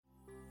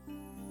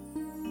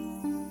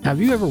Have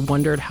you ever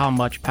wondered how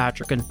much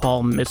Patrick and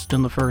Paul missed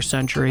in the first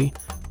century?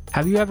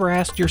 Have you ever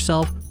asked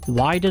yourself,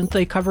 why didn't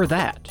they cover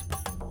that?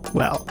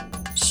 Well,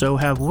 so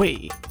have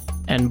we.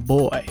 And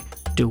boy,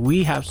 do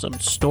we have some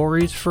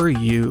stories for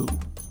you.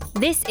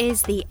 This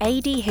is the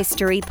AD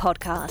History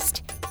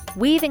Podcast,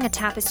 weaving a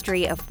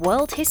tapestry of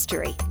world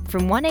history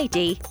from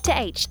 1AD to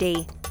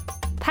HD.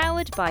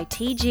 Powered by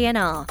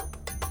TGNR.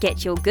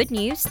 Get your good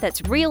news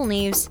that's real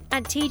news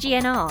at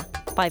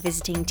TGNR by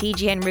visiting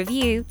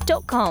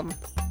tgnreview.com.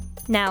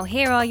 Now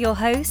here are your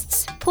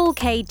hosts, Paul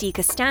K.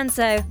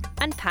 DiCostanzo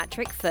and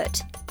Patrick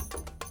Foote.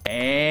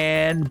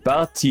 And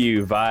brought to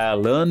you via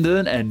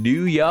London and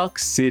New York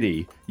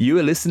City. You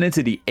are listening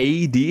to the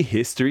AD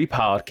History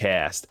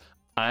Podcast.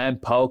 I'm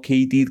Paul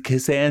K.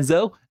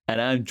 DiCostanzo, and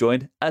I'm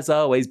joined, as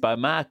always, by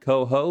my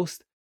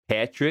co-host,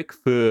 Patrick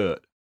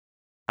Foote.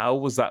 How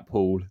was that,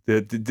 Paul?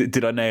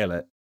 Did I nail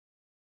it?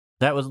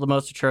 That was the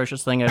most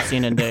atrocious thing I've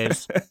seen in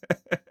days.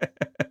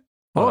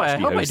 Oh, I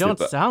hope I don't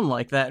sound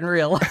like that in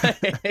real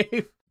life.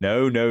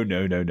 No.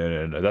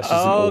 That's just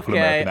an awful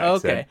American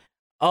accent. Okay.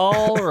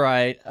 All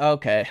right.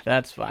 Okay,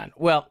 that's fine.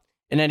 Well,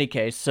 in any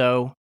case,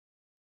 so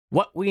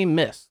what we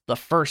missed the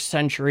first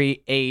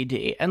century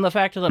AD, and the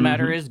fact of the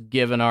matter is,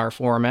 given our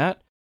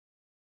format,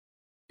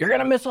 you're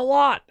going to miss a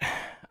lot.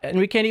 And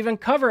we can't even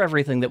cover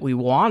everything that we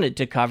wanted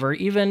to cover,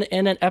 even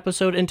in an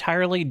episode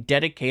entirely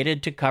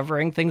dedicated to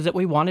covering things that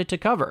we wanted to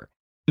cover.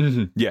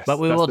 Yes. But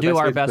we will do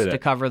our best to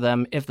cover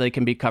them if they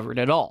can be covered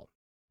at all.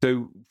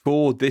 So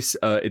for this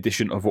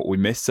edition of What We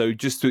Missed, so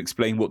just to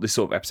explain what this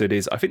sort of episode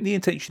is, I think the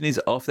intention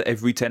is after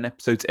every 10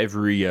 episodes,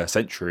 every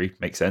century,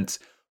 makes sense,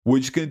 we're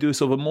just going to do a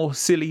sort of a more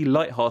silly,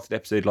 light-hearted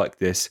episode like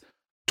this,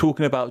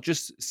 talking about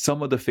just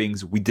some of the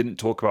things we didn't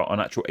talk about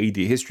on actual AD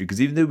history,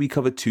 because even though we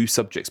covered 2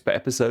 subjects per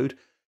episode,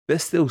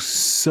 there's still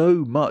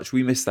so much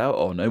we missed out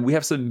on, and we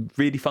have some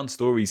really fun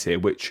stories here,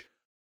 which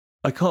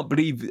I can't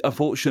believe,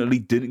 unfortunately,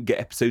 didn't get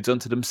episodes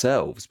unto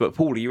themselves. But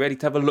Paul, are you ready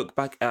to have a look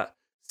back at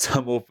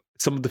some of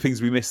the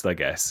things we missed, I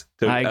guess?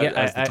 So,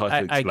 as the title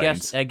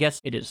explains. I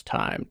guess it is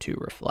time to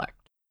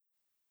reflect.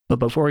 But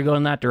before we go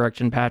in that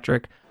direction,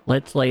 Patrick,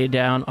 let's lay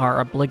down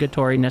our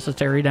obligatory,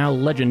 necessary, now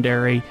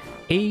legendary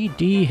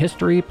AD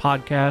History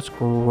Podcast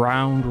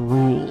ground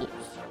rules.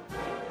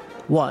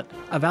 1.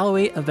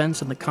 Evaluate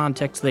events in the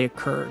context they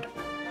occurred.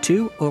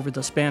 2. Over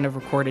the span of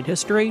recorded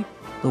history,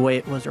 the way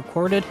it was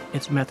recorded,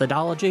 its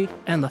methodology,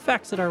 and the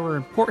facts that are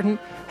important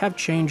have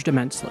changed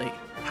immensely.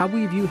 How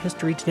we view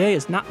history today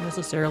is not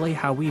necessarily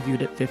how we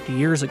viewed it 50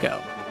 years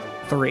ago.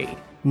 3.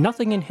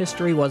 Nothing in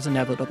history was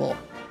inevitable.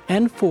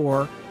 And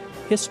 4.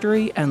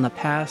 History and the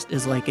past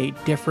is like a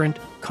different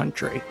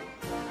country.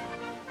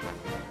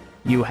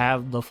 You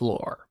have the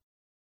floor.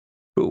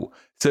 Cool.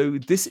 So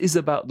this is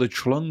about the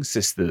Trung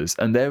sisters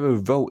and their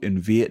revolt in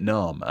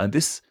Vietnam. And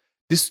this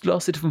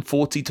lasted from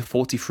 40 to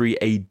 43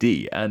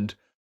 AD. And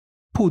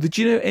Paul, did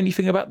you know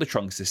anything about the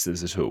Trung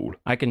sisters at all?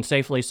 I can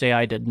safely say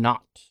I did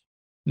not.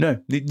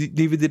 No,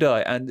 neither did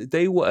I. And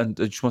they were, and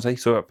I just want to say,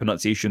 sorry about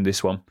pronunciation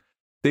this one.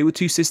 They were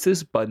 2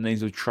 sisters by the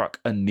names of Truc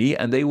and Nhi,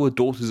 and they were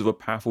daughters of a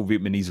powerful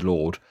Vietnamese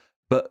lord.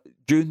 But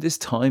during this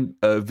time,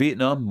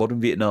 Vietnam,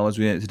 modern Vietnam as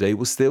we know it today,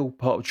 was still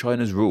part of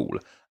China's rule.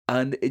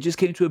 And it just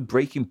came to a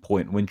breaking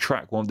point when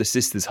Truc, one of the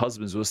sisters'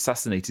 husbands, was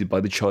assassinated by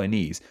the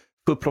Chinese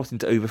for plotting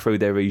to overthrow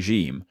their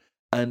regime.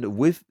 And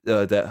with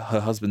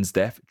her husband's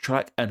death,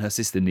 Truc and her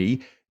sister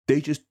Nhi,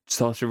 they just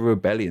started a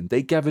rebellion.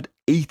 They gathered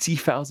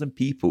 80,000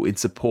 people in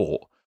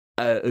support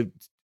in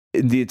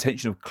the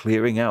intention of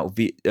clearing out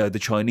the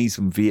Chinese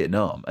from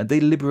Vietnam. And they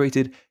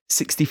liberated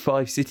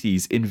 65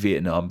 cities in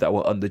Vietnam that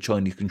were under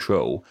Chinese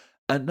control.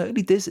 And not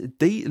only this,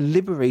 they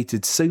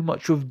liberated so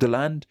much of the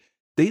land.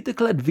 They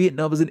declared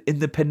Vietnam as an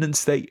independent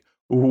state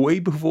way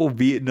before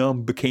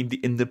Vietnam became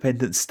the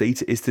independent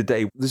state it is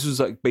today. This was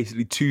like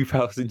basically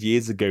 2,000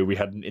 years ago we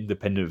had an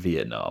independent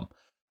Vietnam.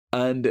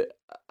 And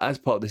as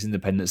part of this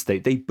independent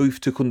state, they both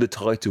took on the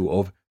title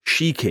of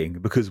She King,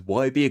 because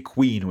why be a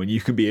queen when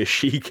you can be a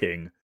She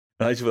King?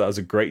 And I just thought that was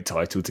a great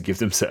title to give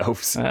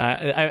themselves.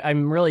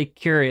 I'm really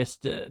curious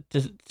to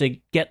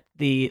get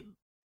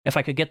if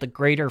I could get the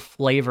greater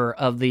flavor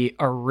of the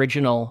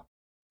original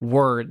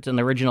words and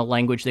the original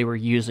language they were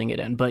using it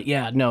in. But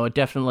yeah, no, it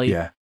definitely...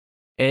 Yeah.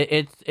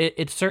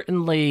 It's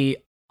certainly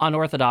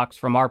unorthodox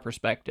from our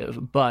perspective,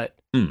 but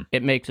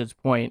it makes its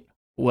point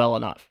well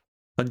enough.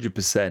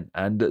 100%.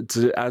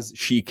 And as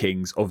She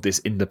Kings of this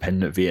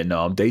independent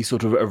Vietnam, they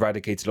sort of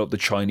eradicated a lot of the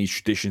Chinese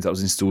traditions that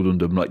was installed on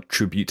them, like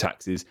tribute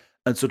taxes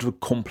and sort of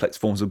complex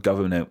forms of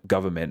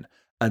government.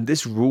 And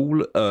this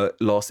rule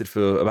lasted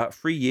for about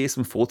 3 years,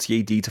 from 40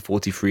 AD to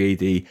 43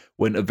 AD,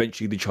 when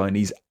eventually the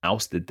Chinese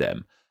ousted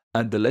them.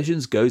 And the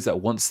legends goes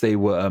that once they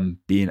were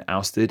being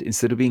ousted,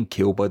 instead of being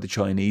killed by the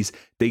Chinese,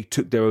 they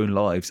took their own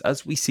lives.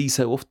 As we see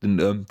so often,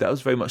 that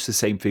was very much the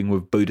same thing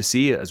with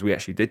Boadicea, as we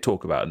actually did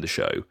talk about in the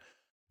show.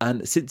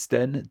 And since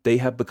then, they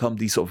have become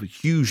these sort of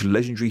huge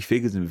legendary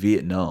figures in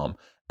Vietnam.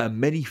 And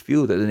many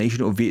feel that the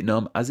nation of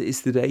Vietnam, as it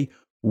is today,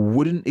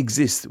 wouldn't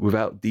exist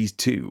without these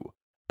two.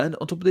 And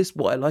on top of this,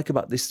 what I like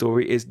about this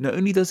story is not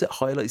only does it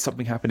highlight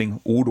something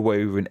happening all the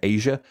way over in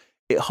Asia,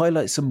 it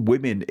highlights some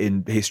women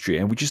in history,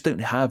 and we just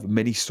don't have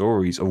many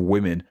stories of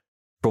women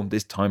from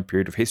this time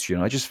period of history,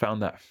 and I just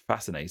found that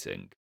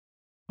fascinating.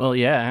 Well,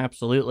 yeah,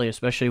 absolutely,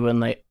 especially when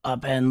they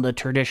upend the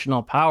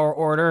traditional power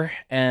order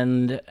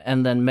and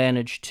then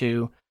manage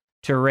to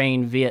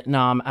reign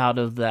Vietnam out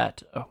of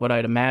that, what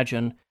I'd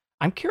imagine.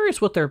 I'm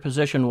curious what their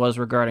position was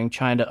regarding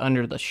China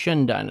under the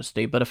Qin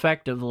dynasty, but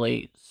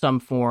effectively some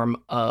form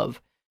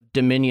of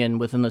dominion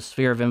within the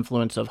sphere of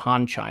influence of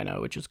Han China,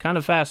 which is kind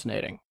of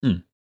fascinating.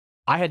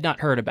 I had not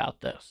heard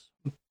about this,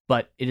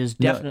 but it is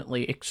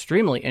definitely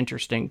extremely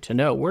interesting to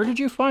know. Where did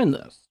you find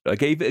this? I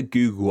gave it a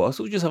Google. I was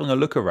sort of just having a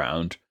look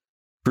around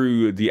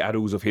through the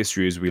annals of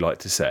history, as we like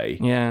to say.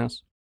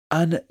 Yes.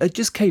 And I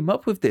just came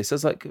up with this. I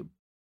was like,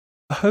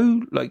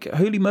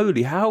 holy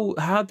moly,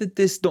 how did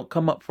this not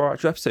come up for our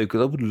actual episode?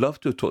 Because I would love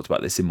to have talked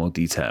about this in more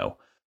detail.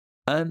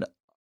 And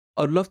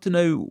I'd love to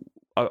know,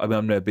 I mean,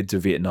 I've never been to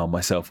Vietnam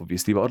myself,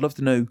 obviously, but I'd love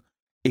to know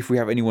if we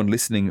have anyone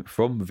listening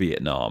from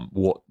Vietnam,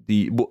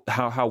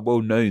 how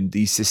well known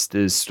these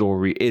sisters'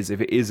 story is, if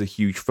it is a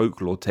huge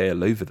folklore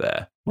tale over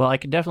there. Well, I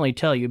can definitely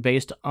tell you,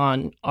 based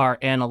on our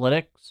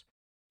analytics,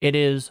 it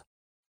is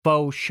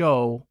faux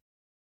show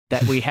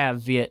that we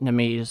have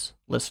Vietnamese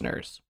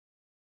listeners.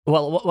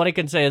 Well, what I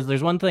can say is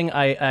there's one thing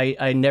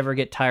I never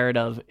get tired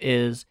of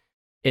is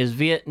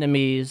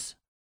Vietnamese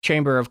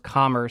Chamber of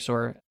Commerce,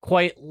 or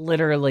quite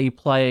literally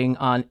playing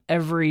on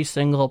every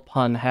single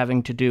pun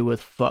having to do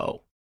with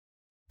faux.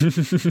 No,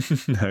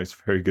 it's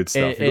very good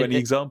stuff. You got any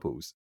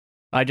examples?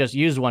 I just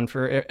used one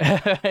for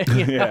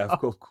yeah,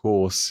 of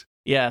course.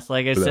 Yes,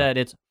 like I said,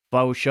 it's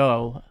faux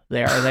show.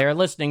 They are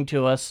listening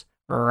to us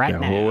right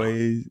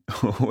now.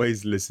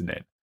 Always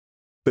listening.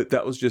 But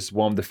that was just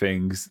one of the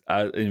things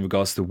in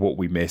regards to what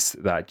we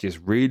missed that just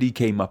really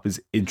came up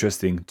as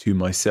interesting to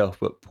myself.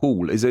 But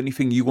Paul, is there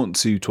anything you want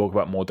to talk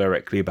about more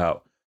directly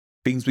about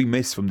things we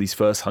missed from these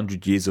first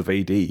 100 years of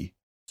AD?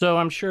 So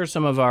I'm sure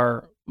some of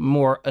our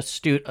more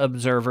astute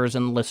observers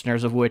and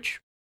listeners, of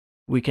which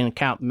we can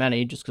count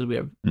many just because we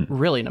have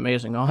really an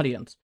amazing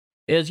audience,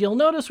 is you'll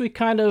notice we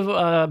kind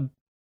of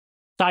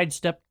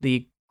sidestepped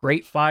the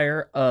Great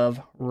Fire of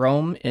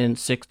Rome in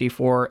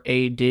 64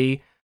 AD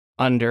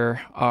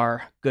under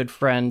our good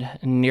friend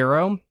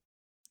Nero.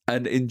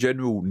 And in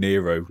general,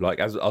 Nero, like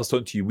as I was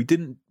talking to you,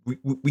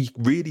 we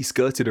really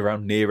skirted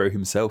around Nero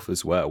himself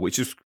as well, which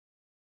is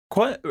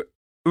quite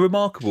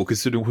remarkable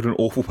considering what an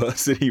awful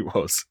person he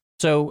was.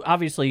 So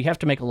obviously you have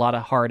to make a lot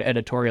of hard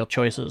editorial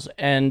choices,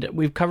 and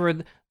we've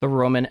covered the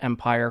Roman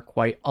Empire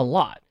quite a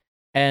lot,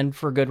 and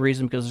for good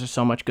reason, because there's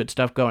so much good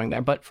stuff going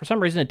there. But for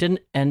some reason it didn't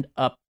end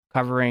up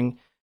covering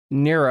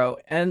Nero.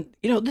 And,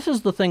 this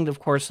is the thing, of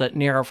course, that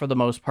Nero, for the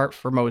most part,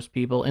 for most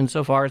people,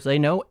 insofar as they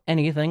know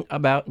anything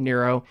about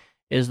Nero,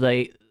 is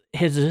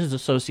his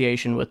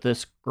association with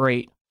this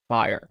Great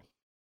Fire.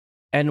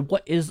 And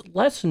what is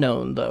less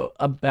known, though,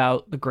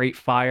 about the Great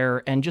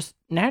Fire and just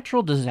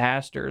natural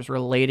disasters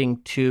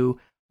relating to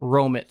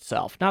Rome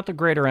itself, not the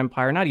greater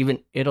empire, not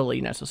even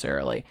Italy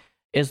necessarily,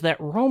 is that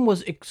Rome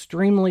was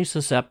extremely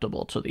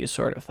susceptible to these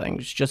sort of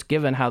things, just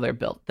given how they're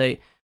built.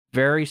 They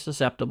very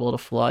susceptible to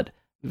flood,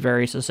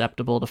 very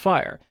susceptible to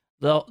fire.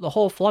 The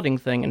whole flooding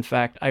thing, in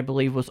fact, I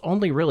believe was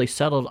only really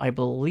settled,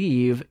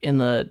 in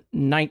the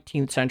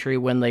 19th century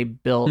when they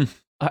built,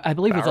 I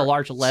believe it was a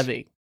large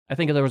levee. I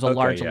think there was a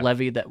large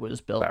levee that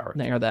was built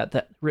there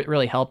that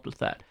really helped with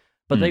that.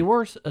 But they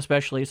were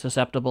especially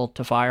susceptible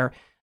to fire,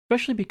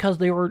 especially because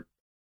they were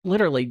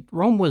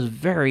Rome was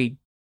very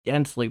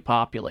densely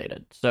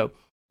populated. So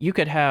you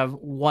could have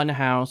one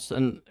house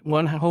and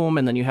one home,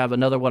 and then you have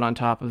another one on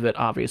top of it,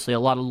 obviously, a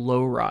lot of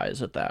low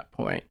rise at that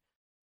point.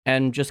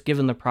 And just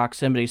given the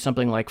proximity,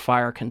 something like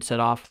fire can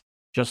set off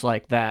just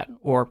like that.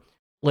 Or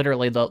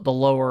literally the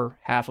lower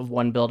half of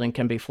one building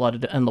can be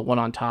flooded and the one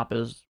on top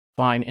is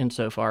fine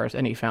insofar as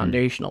any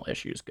foundational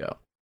issues go.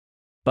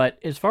 But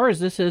as far as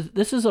this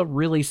is a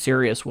really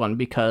serious one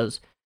because,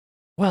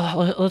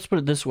 well, let's put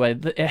it this way.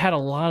 It had a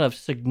lot of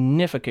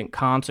significant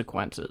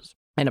consequences.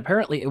 And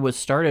apparently it was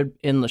started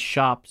in the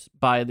shops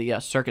by the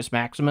Circus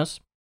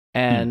Maximus,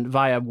 and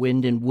via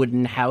wind and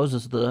wooden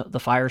houses, the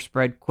fire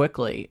spread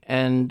quickly.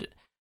 And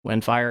when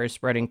fire is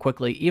spreading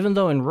quickly, even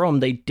though in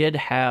Rome they did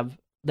have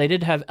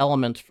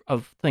elements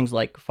of things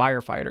like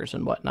firefighters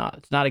and whatnot.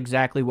 It's not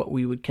exactly what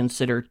we would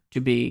consider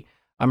to be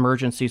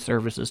emergency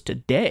services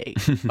today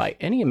by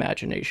any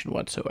imagination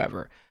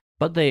whatsoever,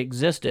 but they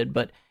existed.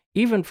 But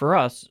even for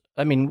us,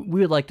 I mean,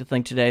 we would like to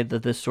think today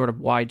that this sort of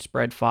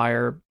widespread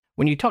fire,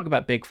 when you talk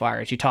about big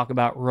fires, you talk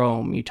about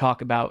Rome, you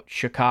talk about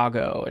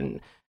Chicago and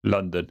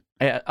London.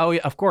 Oh,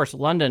 yeah, of course,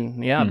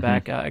 London. Yeah,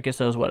 back, I guess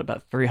that was,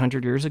 about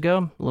 300 years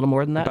ago? A little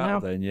more than that now?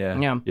 Then,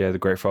 yeah. Yeah, the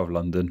Great Fire of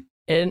London.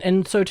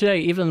 And so today,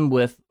 even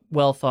with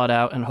well thought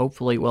out and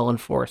hopefully well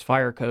enforced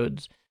fire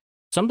codes,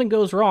 something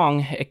goes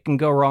wrong, it can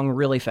go wrong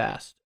really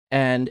fast.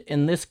 And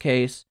in this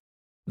case,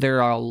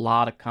 there are a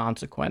lot of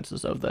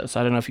consequences of this.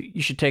 I don't know if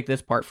you should take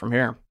this part from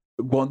here.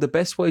 One of the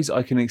best ways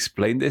I can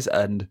explain this,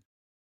 and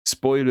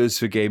spoilers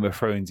for Game of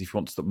Thrones if you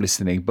want to stop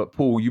listening. But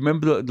Paul, you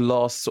remember the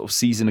last sort of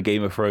season of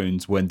Game of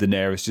Thrones when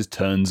Daenerys just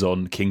turns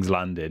on King's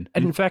Landing?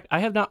 And in fact, I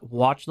have not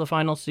watched the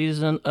final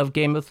season of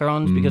Game of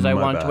Thrones because I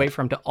wanted to wait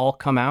for them to all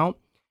come out.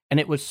 And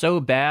it was so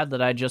bad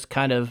that I just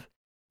kind of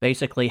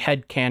basically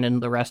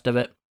headcanoned the rest of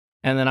it.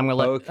 And then I'm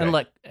going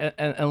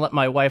to let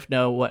my wife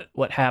know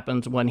what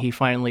happens when he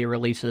finally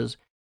releases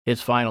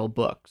his final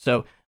book.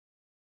 So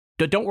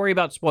don't worry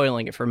about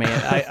spoiling it for me.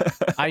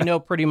 I know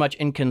pretty much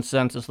in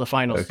consensus the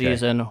final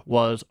season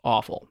was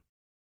awful.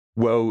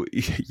 Well,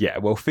 yeah.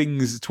 Well,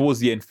 things towards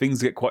the end,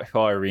 things get quite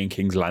fiery in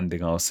King's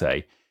Landing, I'll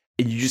say.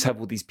 And you just have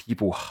all these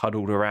people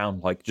huddled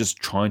around, like just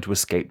trying to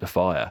escape the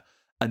fire.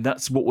 And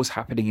that's what was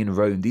happening in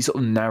Rome. These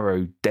sort of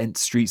narrow, dense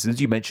streets. And as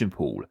you mentioned,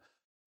 Paul,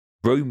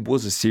 Rome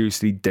was a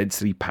seriously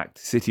densely packed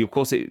city. Of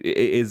course, it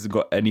isn't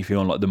got anything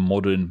on like the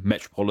modern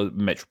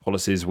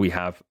metropolises we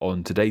have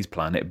on today's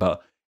planet,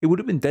 but it would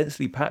have been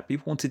densely packed.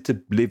 People wanted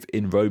to live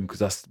in Rome because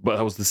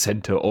that was the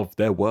center of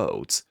their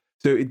worlds.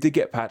 So it did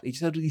get packed. It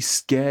just had these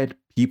scared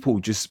people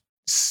just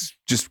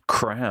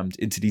crammed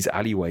into these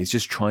alleyways,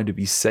 just trying to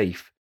be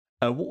safe.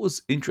 And what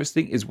was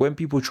interesting is when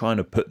people were trying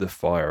to put the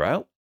fire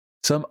out,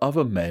 some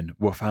other men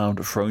were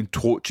found throwing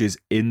torches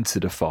into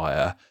the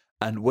fire.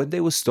 And when they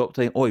were stopped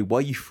saying, "Oi, why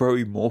are you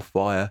throwing more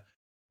fire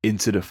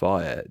into the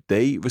fire?"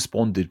 they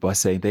responded by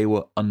saying they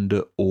were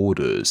under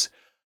orders.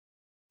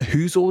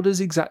 Whose orders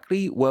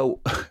exactly?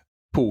 Well,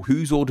 Paul,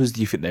 whose orders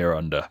do you think they are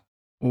under?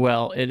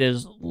 Well, it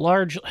is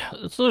large.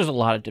 So there's a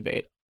lot of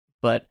debate,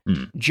 but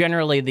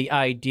generally the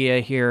idea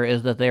here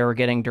is that they were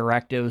getting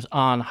directives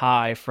on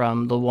high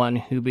from the one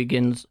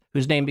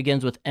whose name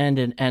begins with N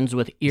and ends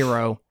with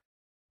Ero.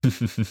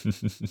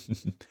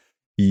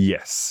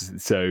 Yes.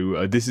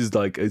 So this is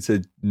it's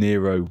a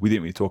Nero. We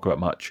didn't really talk about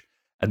much,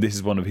 and this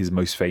is one of his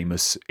most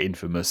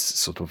infamous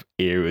sort of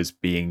eras,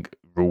 being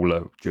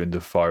ruler during the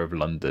Fire of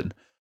London.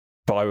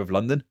 Fire of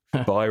London?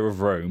 Fire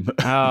of Rome.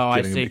 Oh,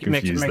 I see.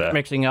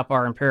 Mixing up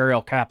our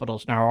imperial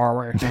capitals now, are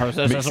we? Is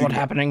this what's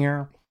happening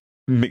here?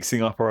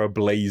 Mixing up our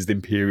ablaze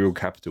imperial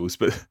capitals.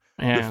 But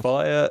the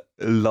fire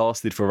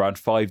lasted for around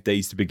 5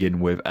 days to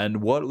begin with.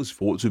 And while it was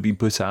thought to have been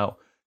put out,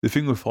 the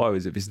thing with fire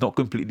is if it's not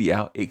completely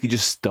out, it could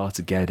just start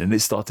again. And it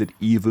started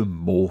even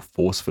more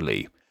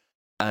forcefully.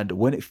 And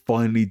when it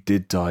finally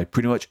did die,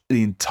 pretty much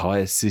the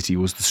entire city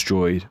was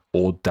destroyed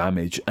or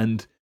damaged.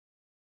 And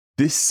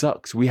this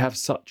sucks. We have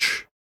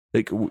such...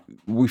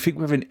 we think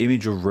we have an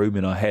image of Rome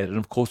in our head, and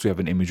of course we have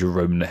an image of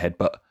Rome in our head,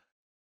 but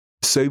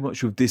so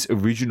much of this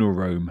original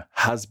Rome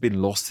has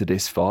been lost to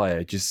this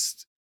fire.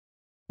 Just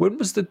when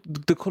was the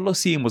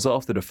Colosseum was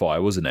after the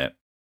fire, wasn't it?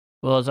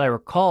 Well, as I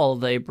recall,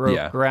 they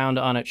broke ground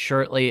on it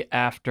shortly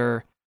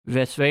after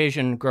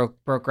Vespasian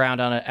broke ground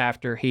on it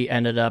after he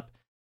ended up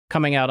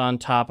coming out on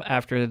top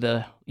after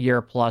the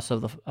year plus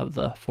of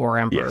the four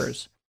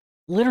emperors. Yes.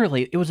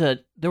 Literally,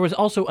 there was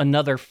also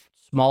another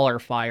smaller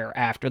fire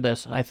after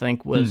this, I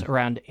think, was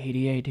around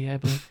 80 AD, I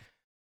believe.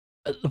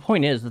 The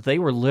point is that they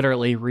were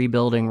literally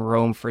rebuilding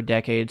Rome for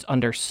decades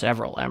under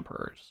several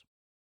emperors.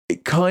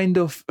 It kind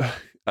of,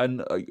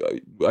 and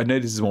I know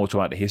this is more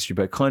about the history,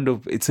 but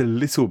it's a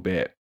little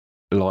bit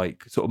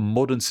like sort of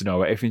modern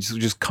scenario. Everything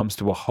just comes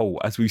to a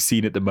halt, as we've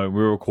seen at the moment.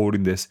 We're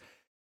recording this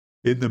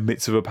in the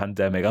midst of a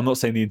pandemic. I'm not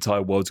saying the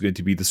entire world's going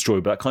to be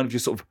destroyed, but that kind of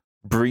just sort of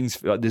brings,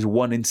 there's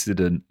one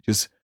incident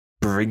just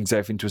brings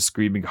everything to a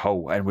screaming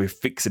halt, and we're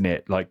fixing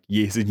it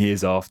years and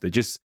years after.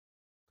 Just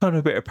kind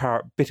of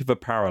a bit of a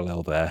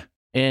parallel there.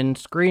 In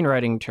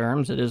screenwriting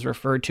terms, it is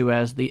referred to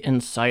as the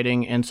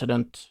inciting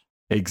incident.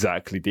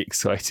 Exactly, the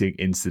exciting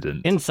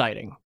incident.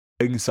 Inciting.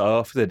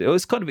 It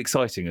was kind of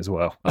exciting as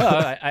well.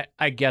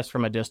 I guess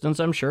from a distance,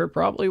 I'm sure it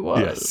probably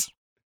was. Yes.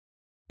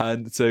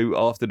 And so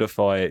after the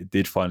fire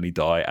did finally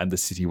die and the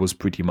city was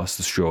pretty much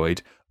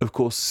destroyed, of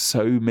course,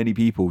 so many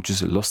people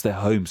just lost their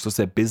homes, lost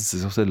their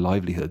businesses, lost their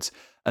livelihoods.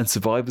 And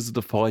survivors of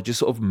the fire just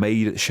sort of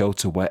made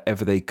shelter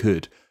wherever they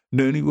could.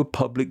 Not only were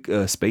public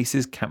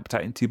spaces camped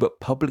out into,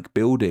 but public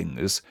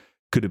buildings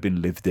could have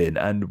been lived in.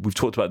 And we've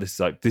talked about this,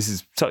 this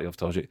is slightly off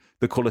topic.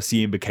 The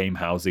Colosseum became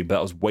housing, but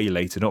that was way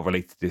later, not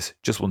related to this.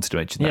 Just wanted to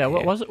mention that. Yeah,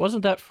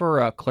 wasn't that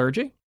for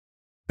clergy?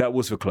 That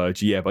was for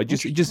clergy, yeah. But it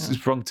just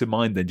sprung to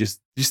mind then,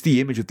 just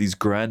the image of these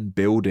grand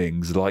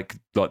buildings, like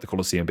the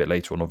Colosseum a bit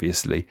later on,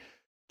 obviously,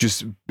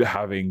 just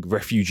having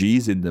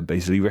refugees in them,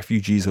 basically,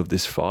 refugees of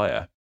this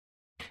fire.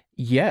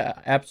 Yeah,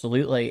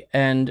 absolutely.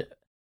 And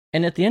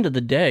at the end of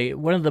the day,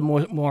 one of the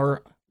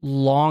more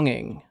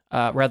longing,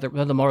 one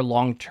of the more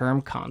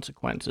long-term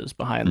consequences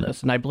behind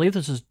this, and I believe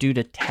this is due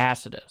to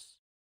Tacitus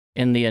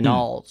in the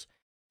Annals,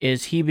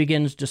 is he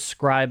begins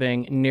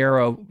describing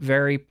Nero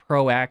very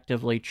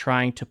proactively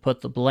trying to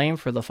put the blame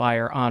for the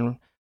fire on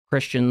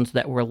Christians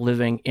that were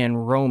living in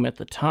Rome at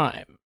the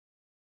time.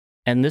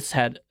 And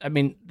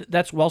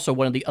that's also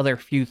one of the other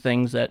few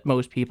things that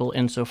most people,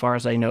 insofar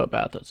as I know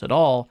about this at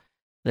all,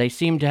 they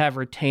seem to have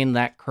retained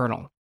that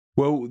kernel.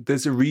 Well,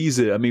 there's a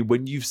reason. I mean,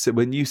 when you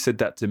said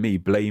that to me,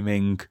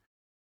 blaming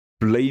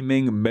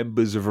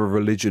members of a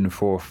religion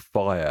for a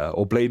fire,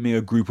 or blaming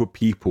a group of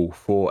people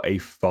for a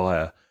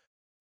fire,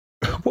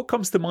 What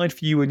comes to mind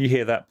for you when you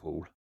hear that,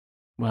 Paul?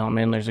 Well, I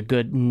mean, there's a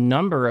good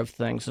number of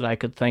things that I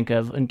could think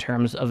of in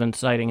terms of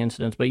inciting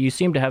incidents, but you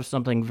seem to have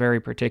something very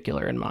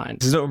particular in mind.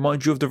 Does it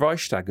remind you of the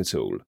Reichstag at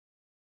all?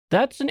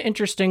 That's an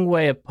interesting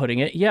way of putting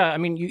it. Yeah, I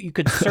mean, you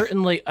could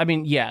certainly, I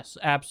mean, yes,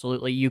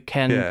 absolutely, you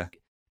can,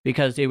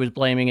 because he was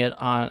blaming it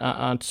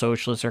on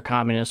socialists or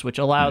communists, which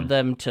allowed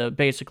them to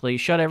basically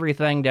shut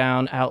everything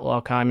down, outlaw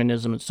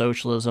communism and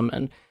socialism,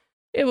 and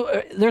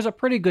there's a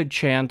pretty good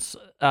chance,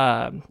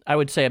 I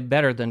would say a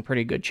better than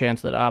pretty good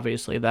chance, that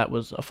obviously that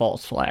was a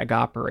false flag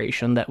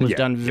operation that was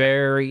done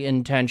very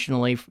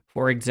intentionally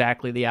for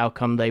exactly the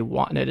outcome they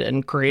wanted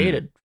and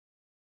created.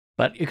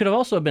 But it could have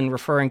also been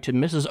referring to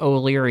Mrs.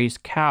 O'Leary's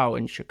cow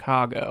in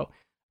Chicago,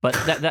 but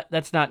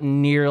that's not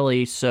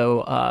nearly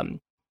so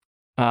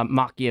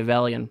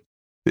Machiavellian.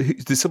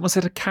 Did someone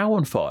set a cow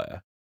on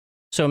fire?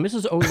 So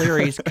Mrs.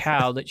 O'Leary's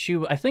cow,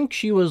 I think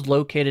she was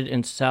located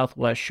in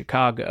Southwest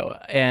Chicago,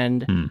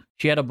 and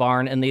she had a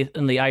barn, and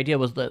the idea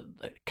was that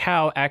the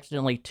cow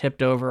accidentally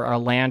tipped over a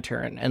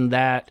lantern, and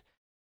that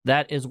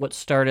is what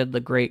started the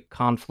Great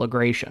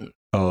Conflagration.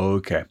 Oh,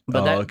 okay.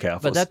 But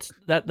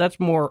that's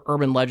more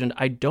urban legend.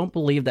 I don't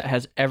believe that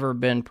has ever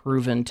been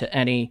proven to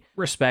any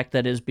respect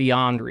that is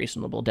beyond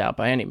reasonable doubt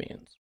by any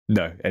means.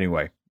 No,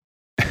 anyway.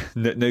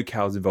 No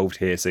cows involved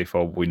here so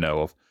far we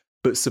know of.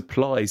 But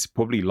supplies,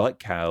 probably like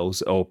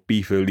cows, or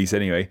beef at least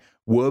anyway,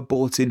 were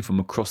brought in from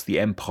across the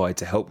empire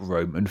to help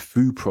Rome, and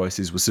food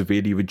prices were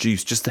severely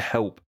reduced just to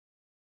help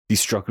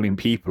these struggling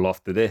people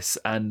after this.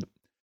 And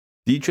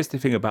the interesting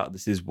thing about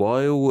this is,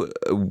 while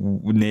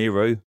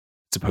Nero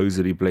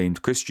supposedly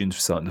blamed Christians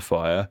for starting the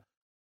fire,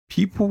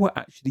 people were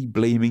actually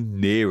blaming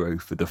Nero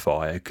for the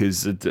fire,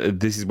 because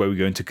this is where we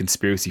go into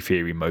conspiracy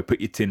theory mode.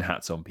 Put your tin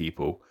hats on,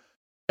 people.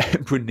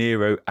 Emperor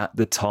Nero, at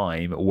the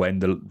time when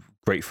the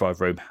Great Fire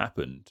of Rome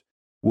happened,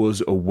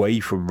 was away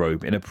from Rome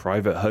in a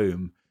private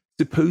home,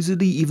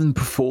 supposedly even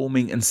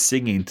performing and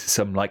singing to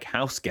some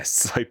house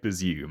guests, I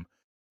presume,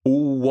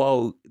 all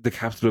while the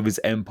capital of his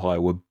empire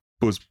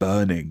was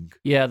burning.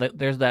 Yeah,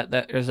 there's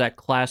that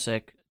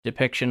classic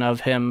depiction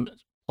of him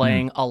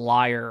playing a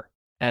lyre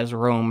as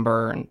Rome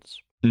burns.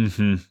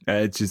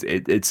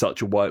 It's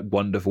such a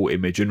wonderful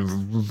image,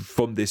 and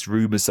from this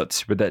rumor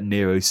that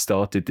Nero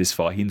started this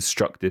fire, he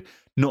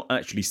not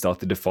actually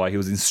started the fire, he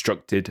was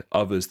instructed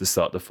others to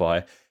start the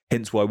fire.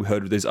 Hence why we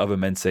heard of those other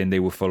men saying they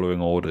were following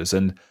orders.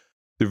 And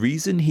the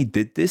reason he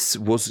did this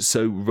was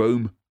so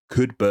Rome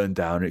could burn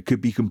down, it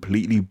could be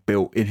completely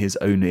built in his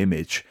own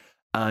image.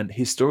 And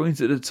historians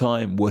at the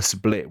time were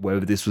split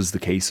whether this was the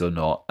case or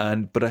not.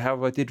 But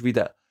however, I did read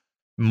that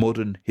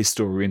modern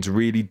historians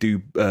really do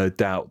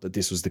doubt that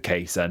this was the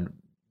case, and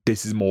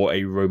this is more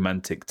a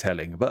romantic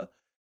telling. But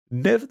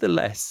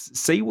nevertheless,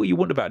 say what you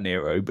want about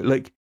Nero,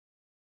 but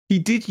he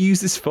did use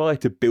this fire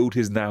to build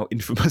his now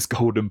infamous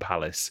Golden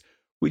Palace,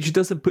 which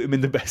doesn't put him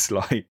in the best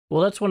light.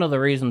 Well, that's one of the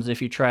reasons,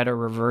 if you try to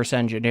reverse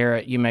engineer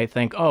it, you may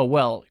think, oh,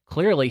 well,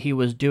 clearly he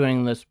was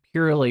doing this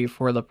purely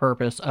for the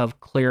purpose of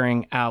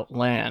clearing out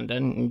land.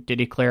 And did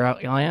he clear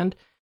out land?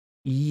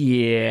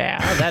 Yeah,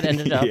 that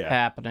ended up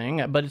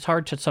happening, but it's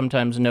hard to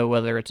sometimes know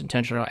whether it's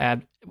intentional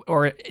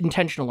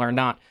or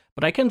not.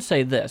 But I can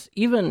say this,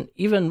 even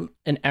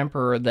an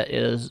emperor that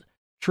is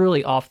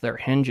truly off their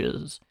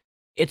hinges,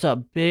 it's a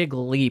big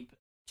leap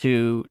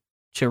to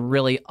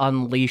really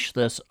unleash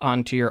this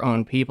onto your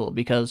own people,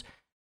 because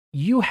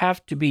you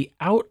have to be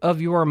out of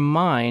your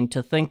mind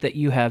to think that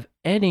you have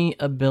any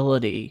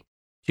ability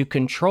to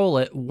control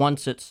it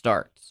once it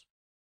starts.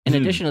 In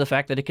addition to the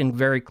fact that it can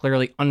very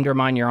clearly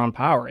undermine your own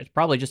power, it's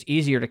probably just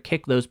easier to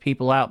kick those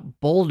people out,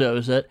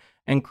 bulldoze it,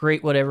 and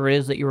create whatever it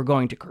is that you were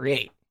going to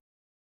create.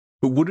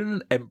 But wouldn't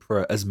an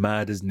emperor as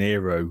mad as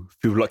Nero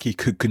feel like he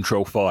could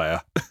control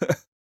fire?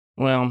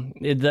 Well,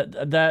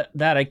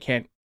 that I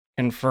can't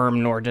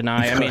confirm nor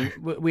deny. I mean,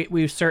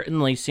 we've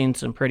certainly seen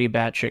some pretty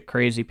batshit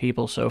crazy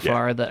people so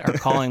far that are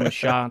calling the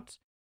shots,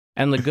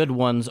 and the good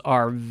ones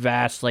are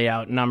vastly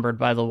outnumbered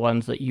by the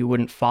ones that you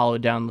wouldn't follow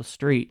down the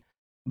street.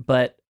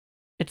 But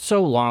it's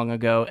so long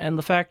ago, and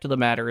the fact of the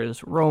matter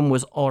is, Rome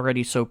was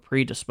already so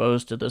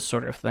predisposed to this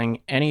sort of thing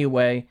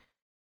anyway.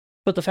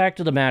 But the fact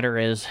of the matter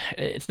is,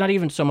 it's not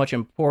even so much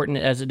important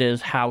as it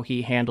is how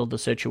he handled the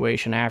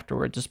situation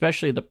afterwards,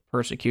 especially the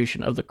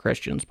persecution of the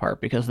Christians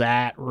part, because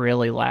that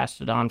really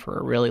lasted on for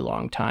a really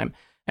long time.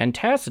 And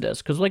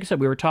Tacitus, because like I said,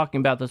 we were talking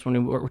about this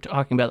when we were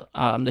talking about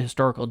the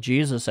historical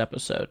Jesus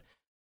episode.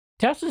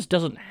 Tacitus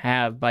doesn't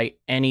have by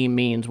any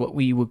means what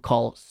we would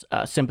call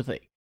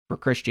sympathy for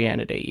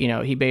Christianity. You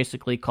know, he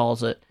basically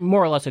calls it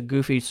more or less a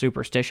goofy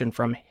superstition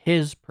from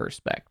his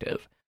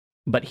perspective.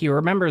 But he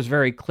remembers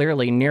very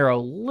clearly Nero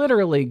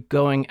literally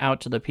going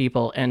out to the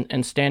people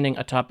and standing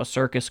atop a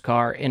circus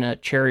car in a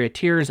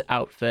charioteer's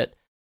outfit,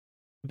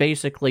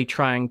 basically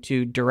trying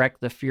to direct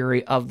the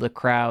fury of the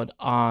crowd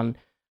on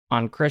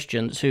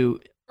Christians who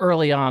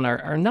early on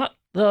are not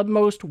the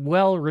most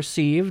well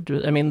received.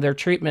 I mean, their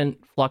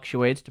treatment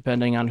fluctuates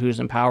depending on who's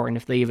in power and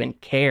if they even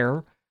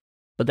care.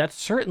 But that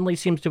certainly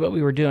seems to be what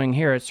we were doing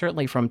here. It's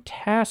certainly from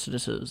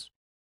Tacitus's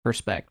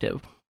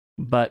perspective.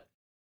 But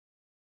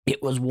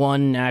it was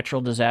one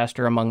natural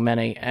disaster among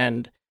many,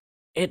 and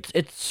it's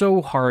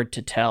so hard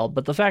to tell.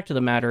 But the fact of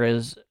the matter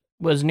is,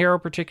 was Nero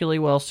particularly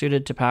well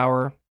suited to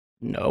power?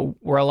 No.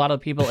 Were a lot of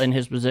people in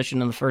his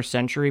position in the first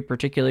century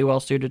particularly well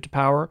suited to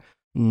power?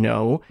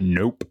 No.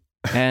 Nope.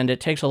 And it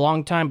takes a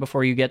long time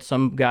before you get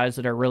some guys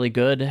that are really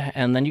good,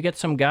 and then you get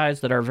some guys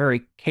that are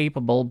very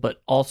capable,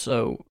 but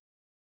also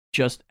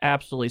just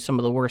absolutely some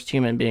of the worst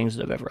human beings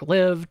that have ever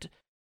lived.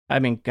 I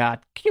mean, God,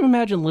 can you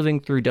imagine living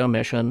through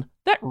Domitian?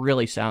 That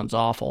really sounds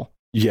awful.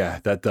 Yeah,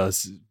 that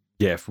does.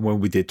 Yeah, from when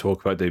we did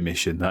talk about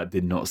Domitian, that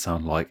did not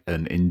sound like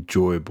an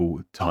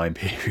enjoyable time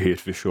period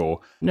for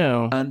sure.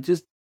 No. And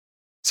just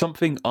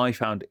something I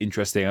found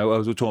interesting, I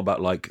was talking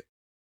about, like,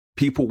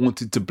 people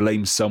wanted to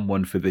blame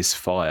someone for this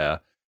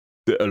fire.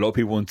 A lot of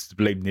people wanted to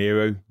blame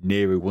Nero.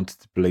 Nero wanted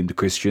to blame the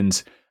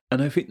Christians.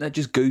 And I think that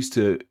just goes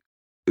to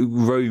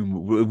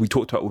Rome. We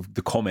talked about with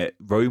the comet.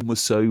 Rome was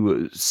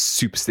so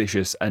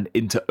superstitious and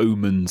into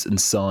omens and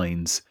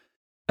signs.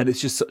 And it's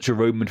just such a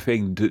Roman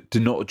thing to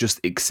not just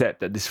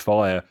accept that this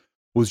fire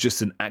was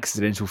just an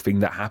accidental thing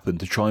that happened,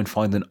 to try and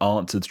find an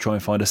answer, to try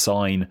and find a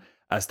sign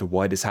as to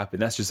why this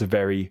happened. That's just a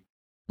very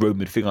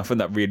Roman thing. I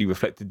find that really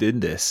reflected in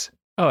this.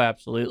 Oh,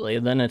 absolutely.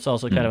 And then it's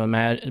also kind of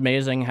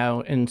amazing how,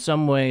 in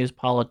some ways,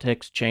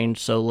 politics change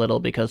so little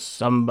because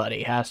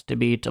somebody has to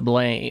be to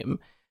blame.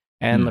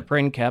 And the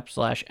Princeps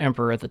 /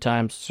 emperor at the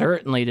time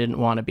certainly didn't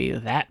want to be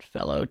that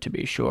fellow, to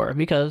be sure.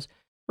 Because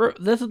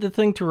this is the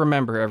thing to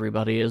remember,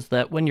 everybody, is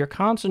that when you're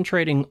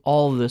concentrating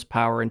all of this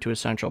power into a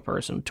central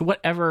person, to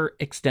whatever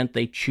extent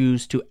they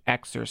choose to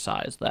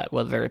exercise that,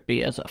 whether it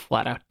be as a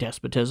flat-out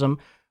despotism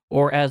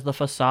or as the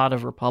facade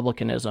of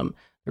republicanism,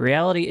 the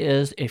reality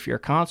is, if you're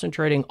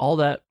concentrating all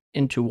that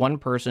into one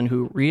person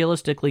who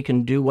realistically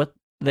can do what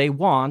they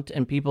want,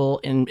 and people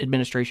in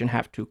administration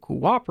have to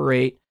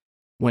cooperate,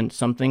 when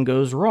something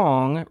goes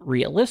wrong,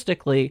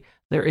 realistically,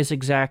 there is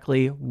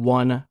exactly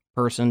one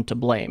person to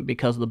blame,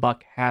 because the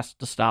buck has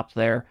to stop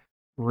there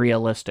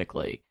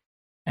realistically.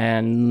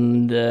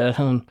 And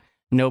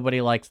nobody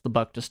likes the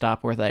buck to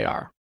stop where they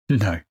are.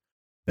 No.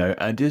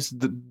 And just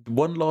the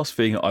one last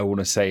thing I want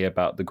to say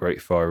about the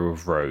Great Fire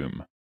of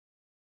Rome.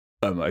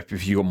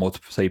 If you got more to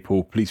say,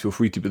 Paul, please feel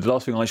free to. But the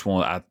last thing I just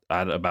want to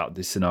add about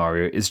this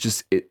scenario is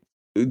just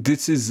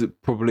this is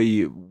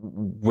probably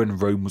when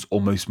Rome was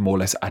almost more or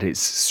less at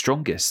its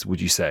strongest, would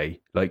you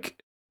say?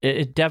 Like,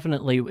 it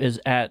definitely is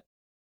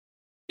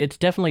it's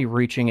definitely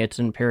reaching its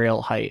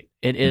imperial height.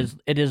 It is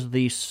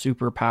the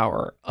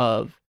superpower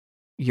of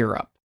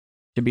Europe,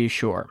 to be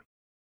sure.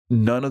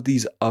 None of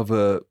these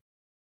other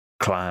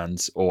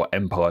clans or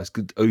empires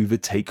could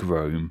overtake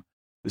Rome.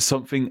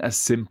 Something as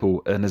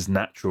simple and as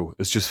natural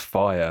as just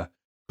fire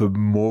could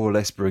more or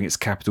less bring its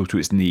capital to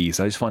its knees.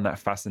 I just find that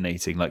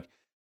fascinating. Like,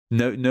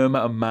 no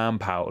amount of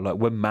manpower, like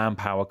when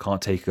manpower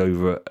can't take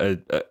over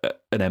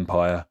an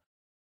empire,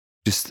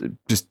 just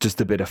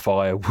a bit of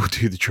fire will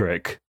do the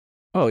trick.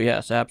 Oh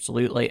yes,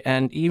 absolutely.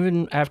 And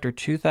even after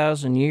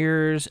 2,000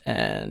 years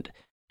and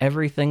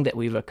everything that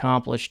we've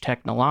accomplished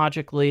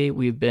technologically,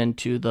 we've been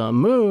to the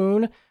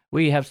moon,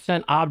 we have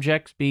sent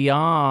objects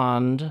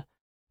beyond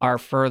our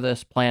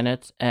furthest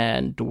planets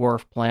and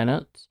dwarf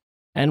planets,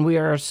 and we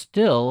are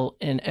still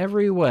in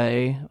every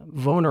way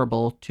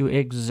vulnerable to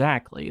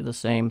exactly the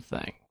same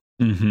thing.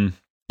 Mm-hmm.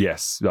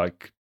 Yes,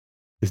 like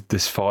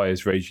this fire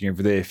is raging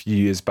over there. A few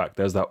years back,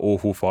 there's that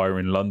awful fire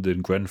in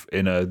London,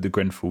 in the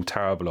Grenfell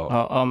Tower block.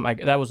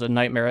 That was a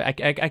nightmare.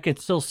 I could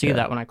still see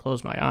that when I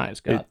close my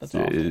eyes. God, that's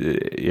awful.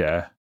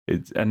 Yeah.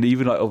 And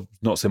even like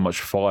not so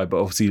much fire,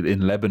 but obviously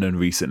in Lebanon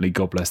recently,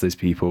 God bless those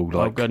people. Like,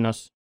 oh,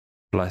 goodness.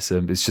 Bless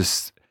them. It's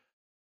just...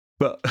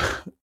 But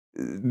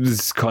this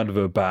is kind of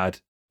a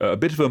bit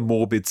of a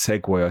morbid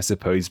segue, I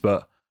suppose.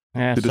 But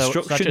the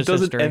destruction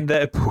doesn't end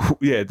there, Paul.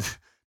 Yeah,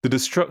 the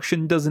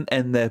destruction doesn't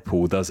end there,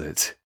 Paul, does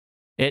it?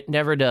 It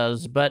never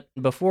does. But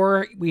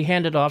before we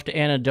hand it off to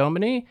Anna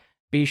Domini,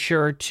 be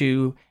sure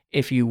to,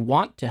 if you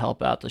want to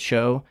help out the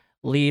show,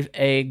 leave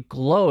a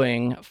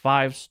glowing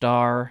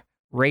 5-star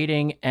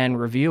rating and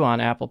review on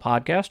Apple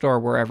Podcast or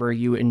wherever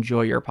you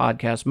enjoy your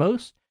podcast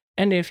most.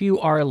 And if you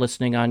are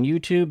listening on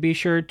YouTube, be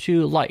sure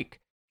to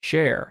like,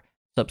 share,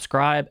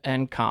 subscribe,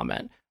 and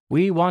comment.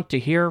 We want to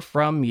hear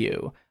from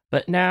you.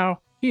 But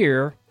now,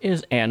 here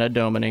is Anna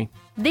Domini.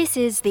 This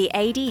is the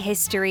AD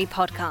History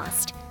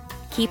Podcast.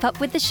 Keep up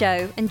with the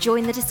show and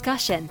join the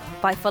discussion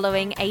by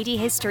following AD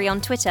History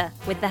on Twitter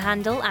with the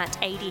handle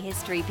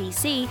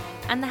 @ADHistoryPC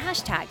and the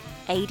hashtag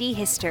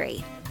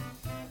ADHistory.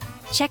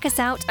 Check us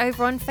out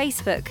over on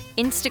Facebook,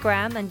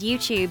 Instagram, and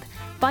YouTube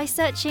by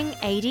searching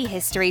AD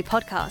History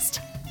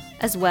Podcast,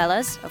 as well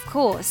as, of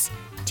course,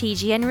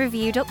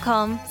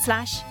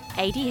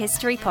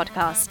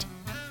 tgnreview.com/ADHistoryPodcast.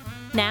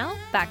 Now,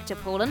 back to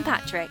Paul and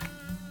Patrick.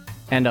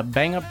 And a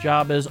bang-up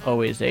job as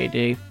always,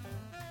 AD.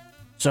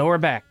 So we're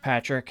back,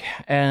 Patrick.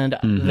 And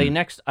the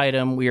next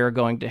item we are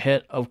going to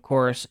hit, of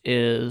course,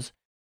 is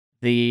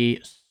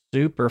the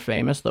super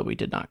famous, though we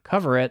did not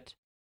cover it,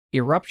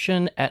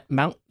 eruption at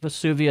Mount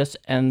Vesuvius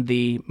and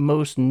the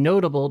most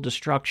notable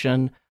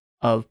destruction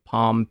of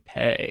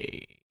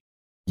Pompeii.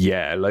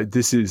 Yeah, like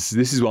this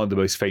is one of the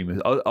most famous.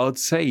 I'd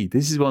say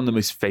this is one of the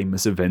most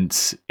famous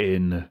events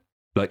in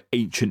like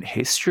ancient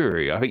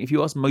history. I think if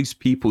you ask most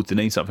people to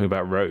name something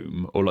about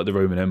Rome or like the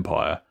Roman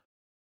Empire,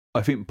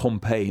 I think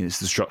Pompeii and its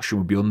destruction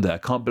would be on there.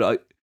 Can't, but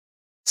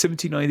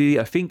 1790.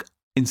 I think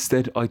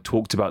instead I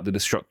talked about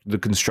the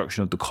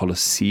construction of the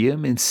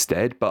Colosseum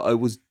instead, but I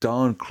was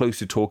darn close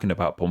to talking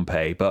about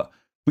Pompeii. But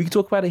we can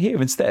talk about it here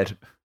instead.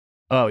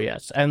 Oh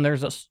yes, and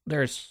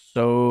there's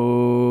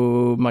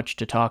so much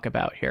to talk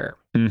about here.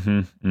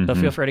 So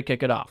feel free to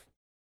kick it off.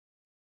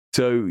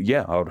 So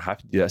yeah, I would have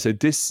to do that. So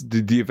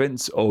the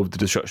events of the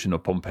destruction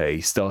of Pompeii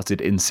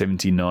started in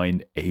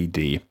 79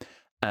 AD.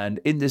 And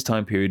in this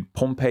time period,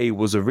 Pompeii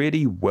was a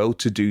really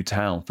well-to-do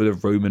town for the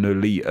Roman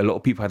elite. A lot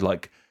of people had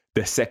like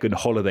their second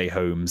holiday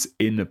homes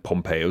in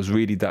Pompeii. It was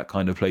really that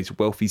kind of place.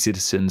 Wealthy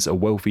citizens, a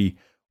wealthy,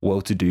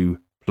 well-to-do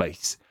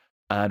place.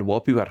 And while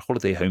people had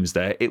holiday homes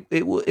there,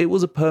 it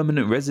was a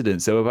permanent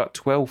residence. There were about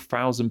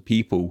 12,000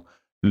 people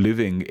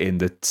living in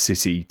the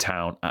city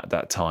town at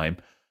that time.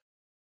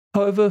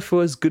 However,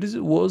 for as good as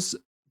it was,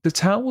 the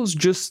town was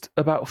just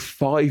about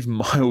 5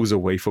 miles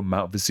away from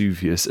Mount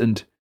Vesuvius.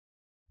 And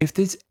if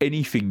there's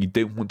anything you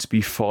don't want to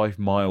be 5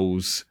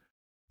 miles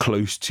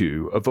close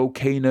to, a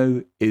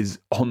volcano is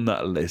on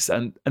that list.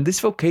 And this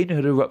volcano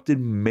had erupted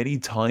many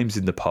times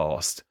in the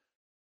past.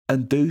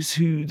 And those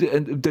who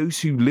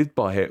lived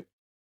by it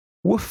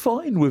were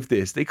fine with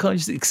this. They kind of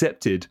just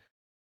accepted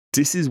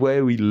this is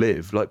where we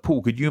live. Like,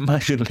 Paul, could you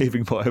imagine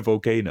living by a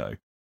volcano?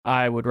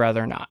 I would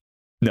rather not.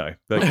 No.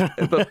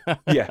 But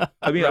yeah,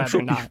 I mean, I'm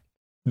sure not.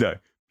 No.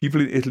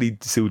 People in Italy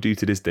still do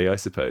to this day, I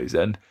suppose.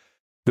 And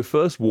the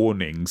first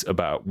warnings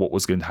about what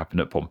was going to happen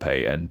at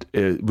Pompeii and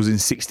it was in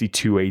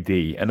 62 AD.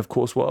 And of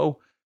course, while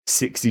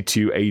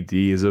 62 AD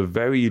is a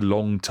very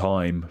long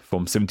time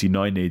from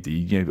 79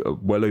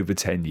 AD, well over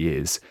 10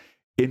 years,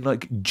 in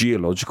like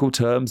geological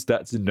terms,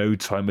 that's no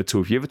time at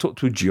all. If you ever talk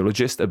to a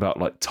geologist about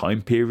like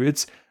time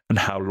periods and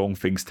how long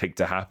things take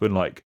to happen,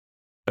 like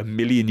a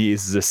million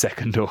years is a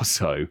second or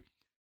so.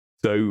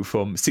 So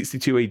from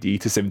 62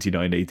 AD to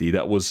 79 AD,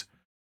 that was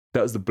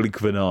the blink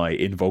of an eye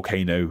in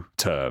volcano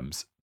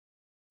terms.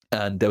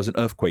 And there was an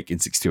earthquake in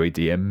 62 AD,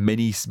 and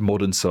many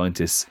modern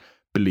scientists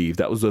believe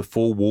that was a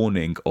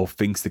forewarning of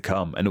things to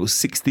come. And it was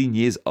 16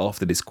 years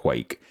after this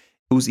quake.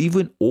 It was either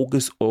in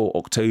August or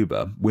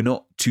October. We're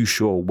not too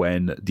sure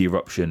when the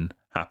eruption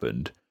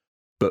happened,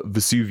 but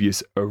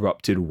Vesuvius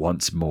erupted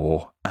once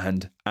more,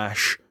 and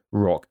ash,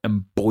 rock,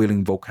 and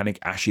boiling volcanic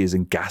ashes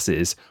and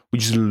gases were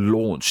just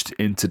launched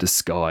into the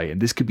sky.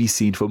 And this could be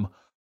seen from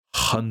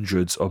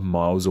hundreds of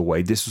miles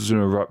away. This was an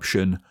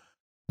eruption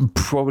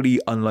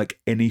probably unlike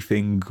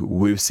anything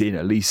we've seen,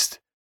 at least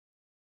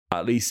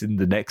in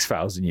the next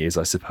 1,000 years,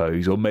 I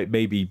suppose, or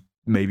maybe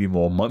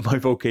more. My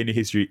volcano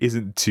history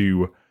isn't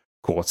too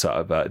caught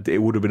up, but it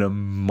would have been a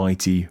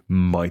mighty,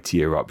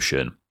 mighty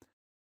eruption.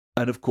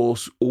 And of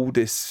course, all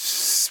this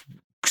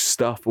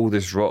stuff, all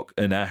this rock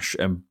and ash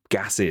and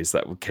gases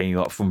that came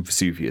up from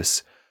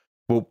Vesuvius,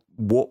 well,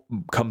 what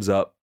comes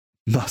up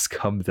must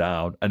come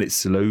down, and it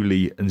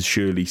slowly and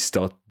surely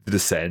started to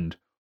descend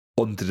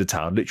onto the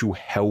town, literal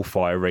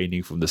hellfire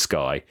raining from the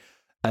sky.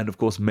 And of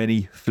course,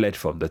 many fled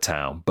from the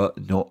town,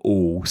 but not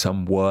all.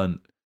 Some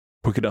weren't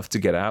quick enough to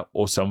get out,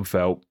 or some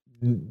felt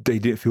they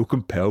didn't feel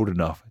compelled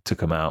enough to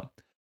come out.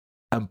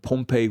 And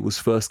Pompeii was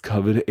first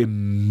covered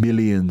in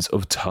millions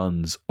of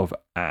tons of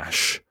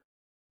ash.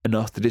 And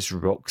after this,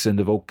 rocks and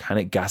the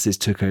volcanic gases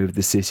took over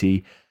the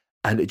city,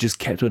 and it just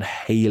kept on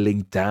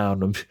hailing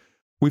down.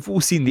 We've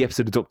all seen the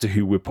episode of Doctor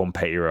Who with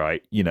Pompeii,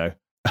 right?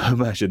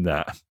 Imagine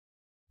that.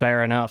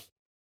 Fair enough.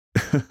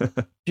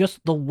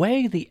 Just the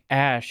way the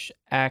ash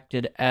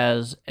acted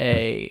as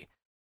a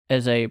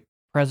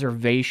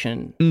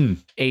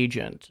preservation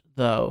agent,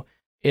 though,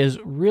 is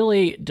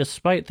really,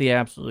 despite the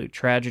absolute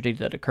tragedy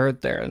that occurred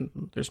there,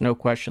 and there's no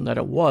question that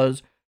it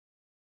was,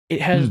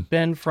 it has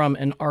been, from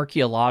an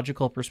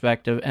archaeological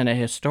perspective and a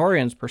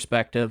historian's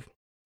perspective,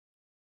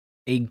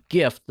 a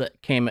gift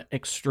that came at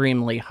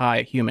extremely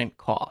high human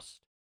cost.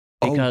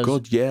 Because oh,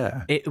 God,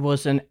 yeah. It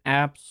was an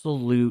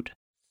absolute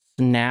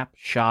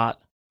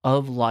snapshot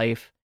of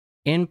life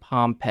in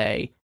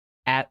Pompeii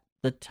at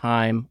the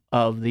time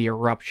of the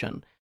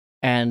eruption.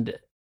 And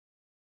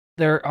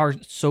there are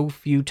so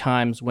few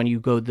times when you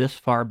go this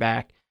far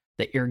back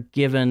that you're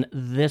given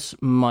this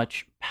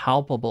much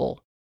palpable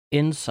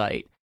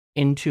insight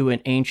into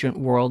an ancient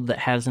world that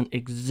hasn't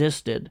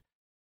existed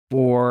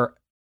for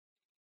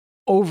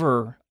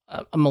over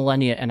a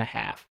millennia and a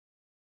half,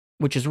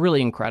 which is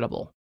really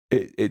incredible.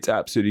 It's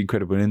absolutely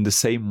incredible. And in the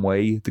same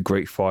way, the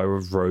Great Fire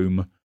of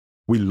Rome,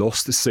 we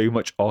lost so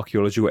much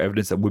archaeological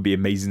evidence that would be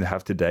amazing to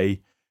have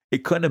today.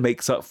 It kind of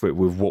makes up for it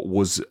with what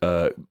was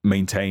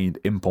maintained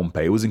in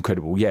Pompeii. It was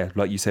incredible. Yeah,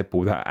 like you said,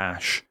 Paul, that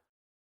ash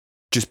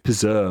just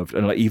preserved.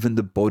 And like even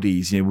the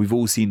bodies, we've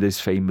all seen those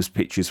famous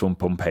pictures from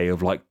Pompeii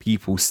of like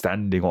people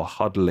standing or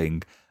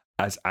huddling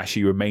as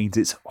ashy remains.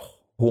 It's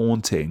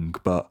haunting,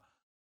 but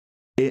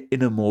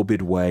in a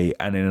morbid way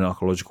and in an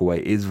archaeological way,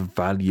 it is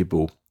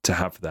valuable to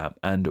have that.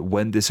 And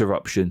when this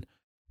eruption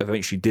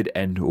eventually did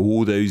end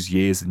all those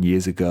years and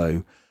years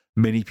ago,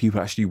 many people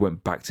actually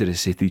went back to the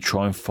city to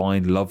try and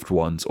find loved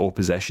ones or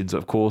possessions.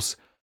 Of course,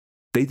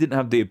 they didn't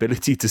have the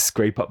ability to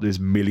scrape up those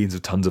millions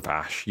of tons of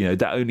ash.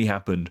 That only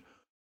happened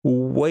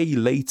way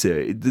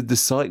later. The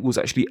site was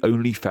actually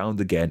only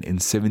found again in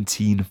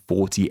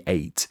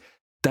 1748.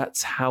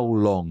 That's how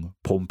long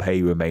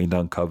Pompeii remained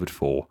uncovered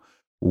for.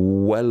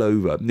 Well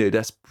over.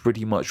 That's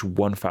pretty much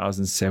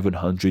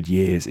 1,700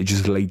 years. It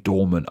just lay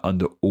dormant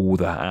under all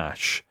the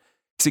ash.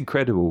 It's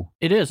incredible.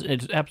 It is.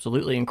 It's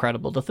absolutely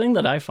incredible. The thing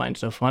that I find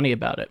so funny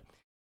about it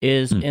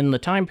is in the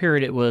time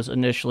period it was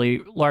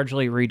initially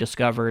largely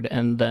rediscovered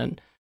and then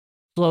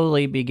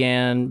slowly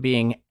began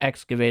being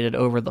excavated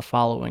over the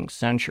following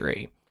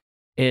century,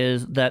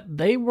 is that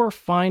they were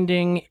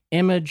finding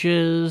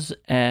images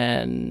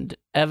and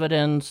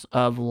evidence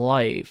of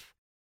life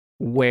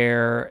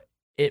where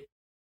it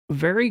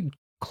very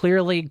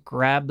clearly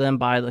grabbed them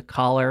by the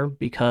collar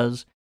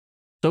because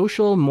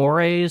social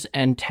mores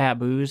and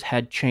taboos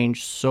had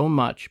changed so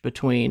much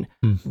between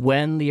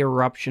when the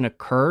eruption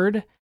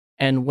occurred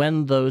and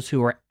when those who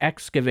were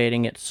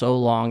excavating it so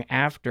long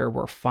after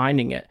were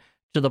finding it,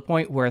 to the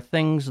point where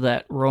things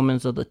that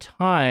Romans of the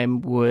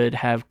time would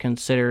have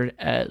considered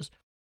as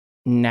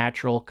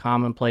natural,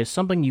 commonplace,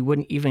 something you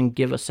wouldn't even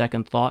give a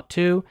second thought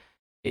to,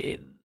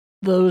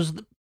 those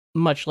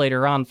much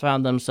later on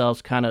found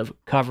themselves kind of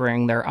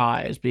covering their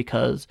eyes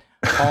because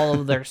all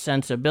of their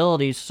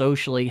sensibilities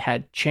socially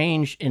had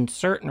changed in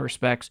certain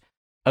respects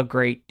a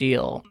great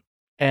deal.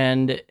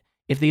 And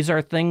if these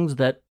are things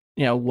that,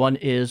 one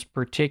is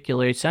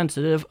particularly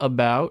sensitive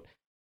about,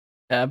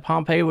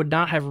 Pompeii would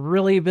not have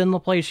really been the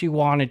place you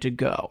wanted to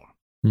go.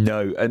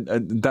 No, and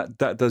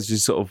that does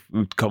just sort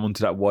of come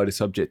onto that wider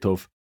subject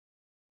of,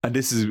 and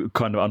this is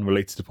kind of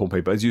unrelated to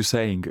Pompeii, but as you're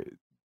saying,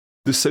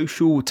 the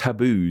social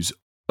taboos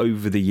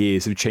over the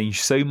years have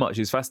changed so much.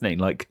 It's fascinating.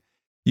 Like,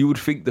 you would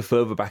think the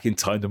further back in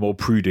time, the more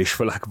prudish,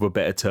 for lack of a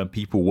better term,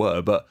 people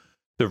were. But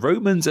the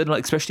Romans and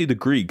especially the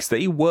Greeks,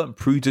 they weren't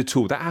prude at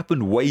all. That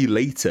happened way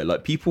later.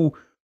 Like, people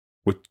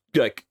were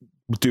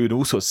doing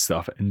all sorts of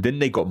stuff, and then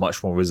they got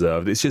much more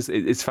reserved.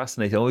 It's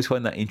fascinating. I always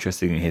find that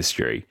interesting in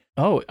history.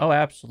 Oh,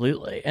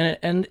 absolutely.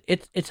 And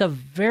it's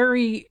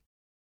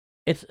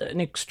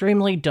an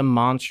extremely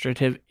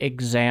demonstrative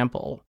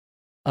example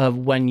of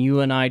when you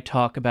and I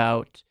talk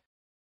about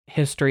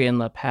history in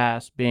the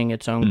past being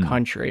its own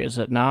country, is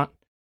it not?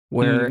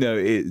 No,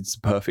 it's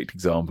a perfect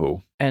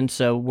example. And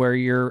so where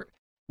you're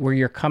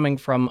coming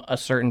from a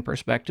certain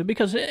perspective,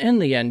 because in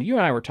the end, you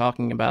and I were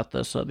talking about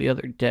this the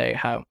other day,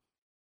 how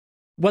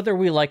whether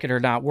we like it or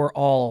not, we're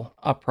all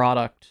a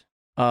product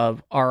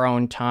of our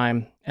own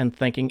time and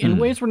thinking in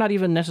ways we're not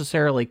even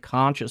necessarily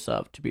conscious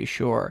of, to be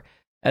sure.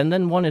 And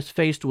then one is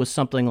faced with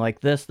something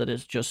like this that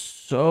is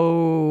just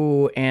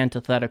so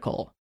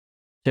antithetical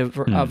to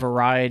a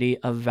variety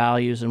of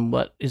values and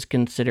what is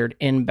considered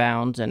in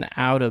bounds and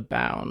out of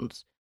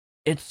bounds.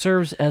 It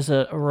serves as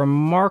a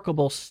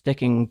remarkable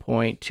sticking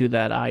point to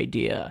that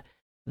idea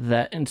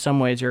that in some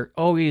ways you're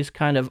always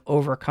kind of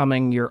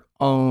overcoming your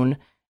own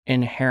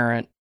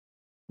inherent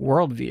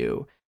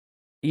worldview.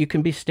 You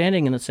can be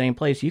standing in the same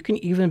place. You can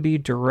even be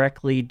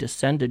directly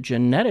descended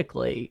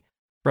genetically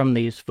from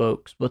these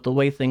folks, but the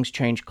way things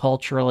change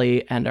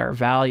culturally and our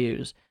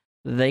values,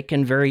 they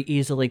can very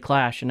easily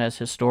clash. And as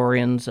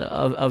historians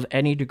of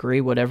any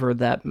degree, whatever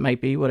that might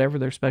be, whatever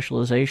their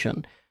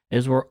specialization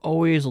is, we're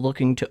always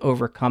looking to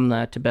overcome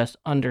that to best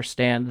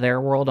understand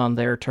their world on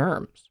their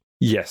terms.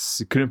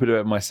 Yes, couldn't put it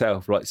better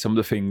myself. Like, some of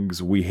the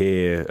things we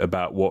hear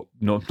about what,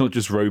 not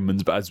just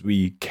Romans, but as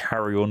we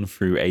carry on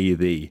through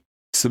AD,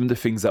 some of the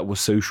things that were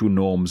social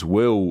norms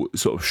will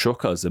sort of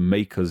shock us and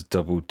make us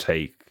double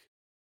take.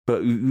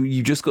 But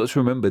you just got to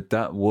remember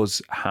that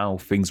was how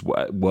things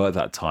were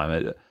that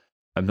time.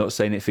 I'm not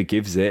saying it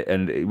forgives it,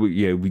 and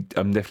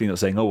I'm definitely not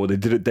saying, oh, well, they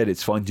did it then,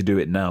 it's fine to do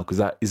it now, because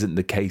that isn't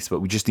the case.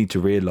 But we just need to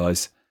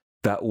realize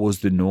that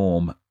was the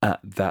norm at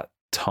that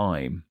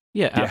time.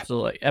 Yeah,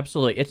 absolutely.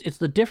 It's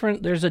the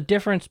different. There's a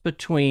difference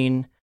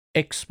between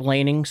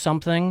explaining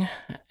something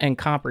and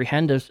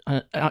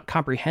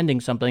comprehending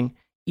something,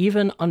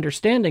 even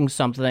understanding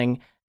something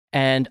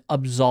and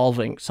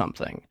absolving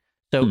something.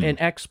 So an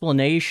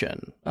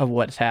explanation of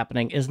what's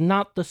happening is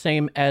not the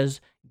same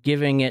as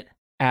giving it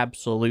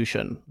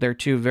absolution. They're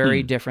two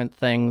very different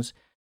things,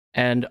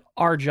 and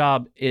our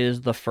job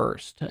is the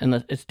first,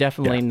 and it's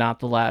definitely not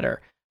the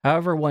latter.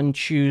 However one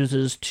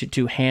chooses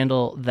to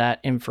handle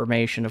that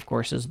information, of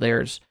course, is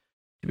theirs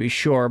to be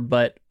sure,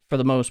 but for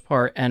the most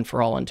part, and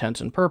for all intents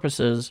and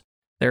purposes,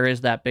 there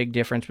is that big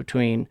difference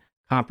between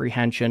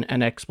comprehension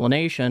and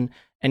explanation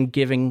and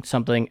giving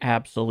something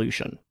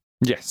absolution.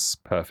 Yes,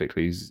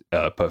 perfectly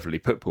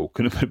put, Paul.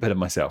 Couldn't put it better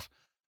myself.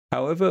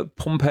 However,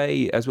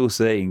 Pompeii, as we were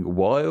saying,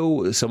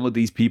 while some of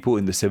these people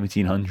in the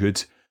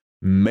 1700s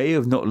may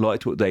have not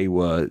liked what they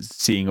were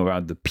seeing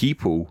around the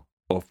people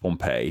of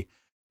Pompeii,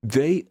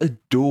 they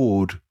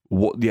adored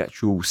what the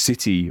actual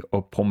city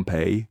of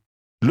Pompeii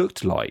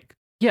looked like.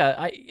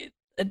 Yeah,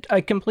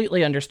 I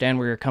completely understand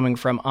where you're coming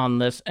from on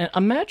this. And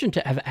imagine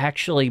to have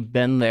actually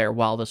been there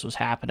while this was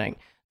happening.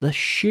 the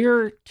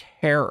sheer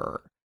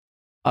terror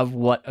of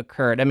what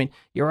occurred. I mean,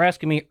 you were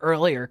asking me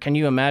earlier, can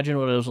you imagine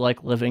what it was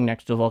like living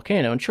next to a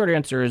volcano? And short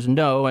answer is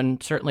no,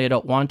 and certainly I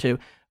don't want to.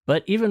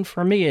 But even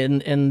for me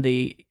in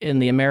the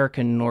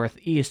American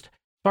Northeast,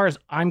 as far as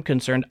I'm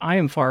concerned, I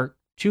am far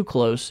too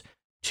close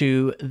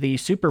to the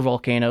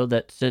supervolcano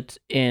that sits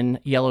in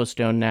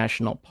Yellowstone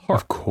National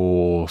Park. Of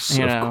course.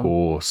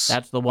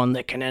 That's the one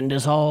that can end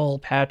us all,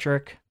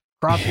 Patrick.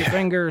 Cross your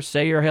fingers,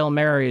 say your Hail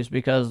Marys,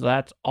 because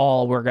that's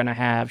all we're going to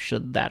have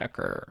should that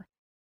occur.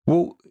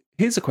 Well,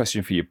 here's a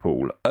question for you,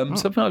 Paul.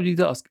 Something I need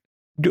to ask.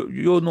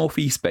 You're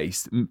northeast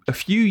based.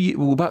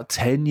 About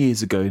 10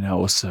 years ago now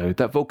or so,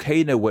 that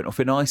volcano went off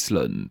in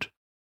Iceland.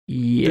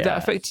 Yeah.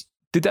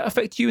 Did that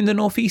affect you in the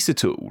northeast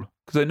at all?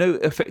 Because I know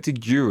it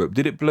affected Europe.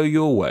 Did it blow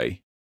your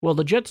way? Well,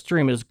 the jet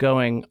stream is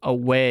going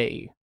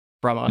away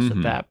from us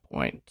at that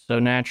point. So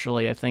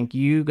naturally, I think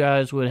you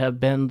guys would have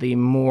been the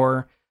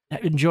more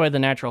enjoy the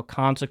natural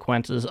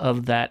consequences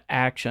of that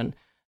action.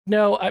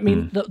 No, I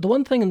mean, the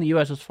one thing in the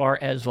U.S. as far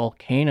as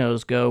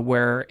volcanoes go,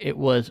 where it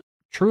was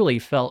truly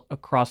felt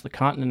across the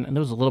continent, and it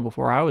was a little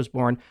before I was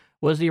born,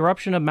 was the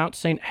eruption of Mount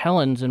St.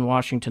 Helens in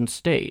Washington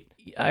State.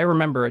 I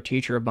remember a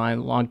teacher of mine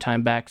a long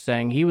time back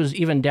saying he was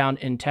even down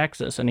in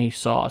Texas and he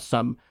saw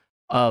some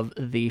of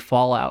the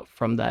fallout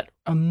from that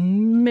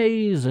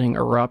amazing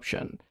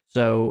eruption.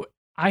 So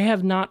I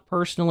have not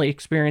personally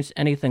experienced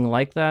anything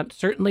like that.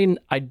 Certainly,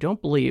 I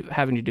don't believe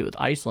having to do with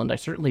Iceland. I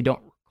certainly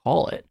don't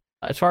recall it.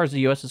 As far as the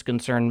U.S. is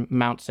concerned,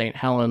 Mount St.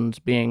 Helens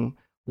being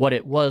what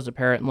it was,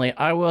 apparently,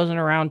 I wasn't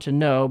around to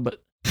know,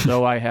 but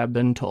so I have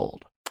been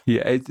told.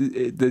 Yeah,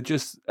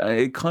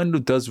 it kind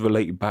of does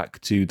relate back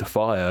to the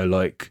fire.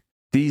 Like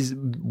these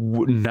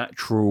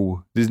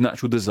natural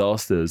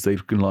disasters, they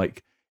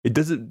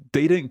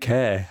don't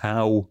care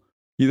how.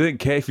 You don't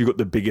care if you've got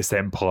the biggest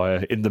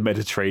empire in the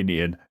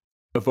Mediterranean.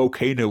 A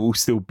volcano will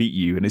still beat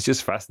you, and it's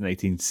just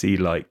fascinating to see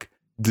like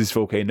this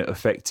volcano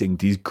affecting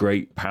these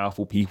great,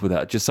 powerful people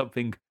that are just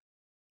something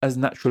as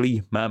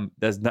naturally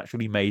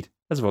made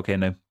as a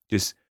volcano,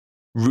 just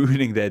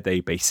ruining their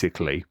day,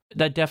 basically.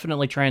 That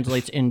definitely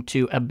translates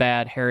into a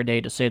bad hair day,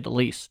 to say the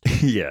least.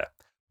 Yeah.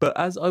 But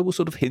as I was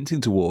sort of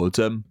hinting towards,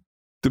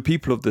 the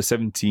people of the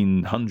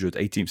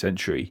 18th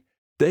century,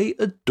 they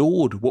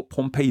adored what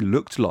Pompeii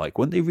looked like.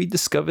 When they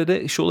rediscovered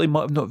it, sure, they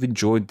might have not have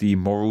enjoyed the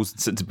morals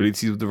and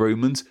sensibilities of the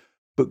Romans,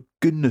 but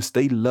goodness,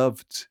 they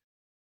loved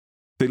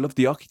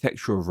the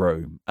architecture of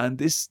Rome. And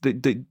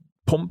the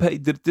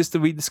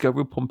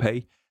rediscovery of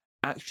Pompeii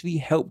actually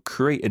helped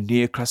create a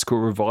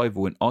neoclassical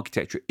revival in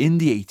architecture in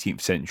the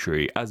 18th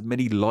century, as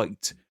many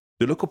liked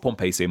the look of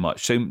Pompeii so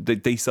much. So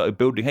they started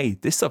building, hey,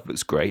 this stuff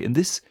looks great. And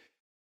this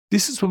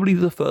is probably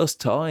the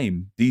first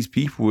time these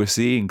people were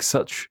seeing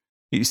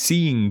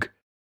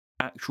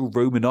actual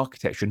Roman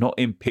architecture, not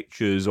in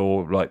pictures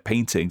or like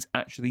paintings,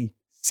 actually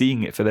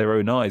seeing it for their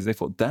own eyes. They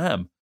thought,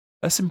 damn,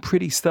 that's some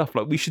pretty stuff.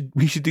 Like we should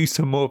do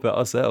some more of that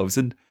ourselves.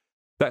 And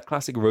that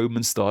classic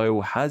Roman style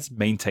has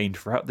maintained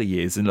throughout the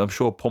years, and I'm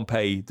sure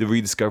Pompeii, the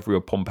rediscovery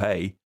of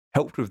Pompeii,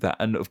 helped with that.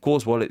 And of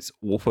course, while it's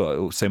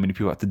awful, so many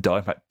people had to die.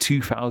 In fact,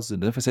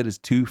 2,000, if I said it's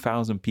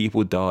 2,000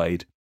 people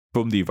died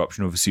from the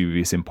eruption of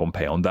Vesuvius in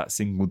Pompeii on that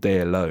single day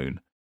alone.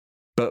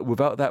 But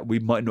without that, we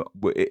might not.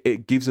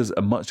 It gives us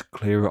a much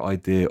clearer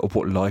idea of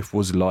what life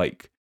was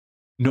like,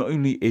 not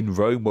only in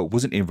Rome, well, it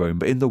wasn't in Rome,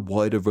 but in the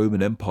wider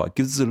Roman Empire. It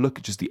gives us a look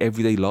at just the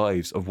everyday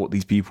lives of what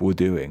these people were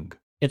doing.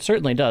 It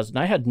certainly does. And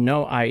I had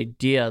no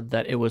idea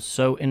that it was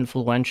so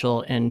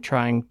influential in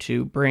trying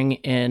to bring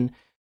in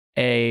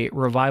a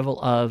revival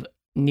of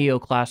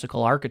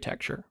neoclassical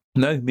architecture.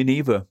 No, me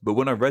neither. But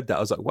when I read that, I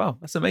was like, wow,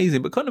 that's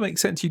amazing. But kind of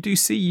makes sense. You do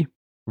see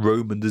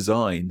Roman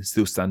design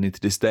still standing to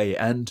this day.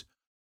 And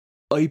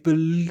I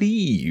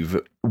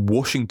believe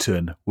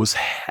Washington was,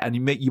 and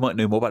you might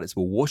know more about this,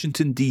 but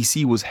Washington,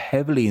 D.C. was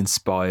heavily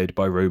inspired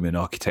by Roman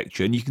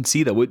architecture. And you can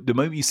see that the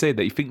moment you say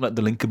that, you think like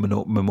the Lincoln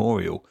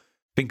Memorial.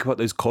 Think about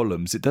those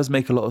columns. It does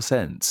make a lot of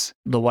sense.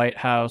 The White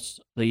House,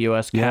 the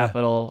U.S.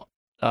 Capitol,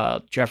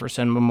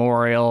 Jefferson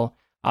Memorial,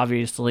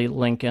 obviously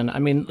Lincoln. I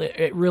mean,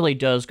 it really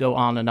does go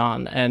on.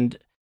 And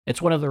it's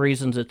one of the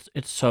reasons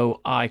it's so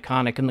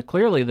iconic. And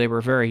clearly they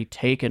were very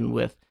taken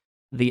with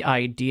the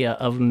idea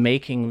of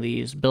making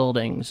these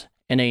buildings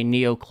in a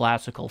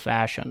neoclassical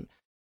fashion.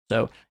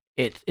 So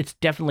it's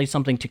definitely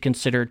something to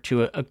consider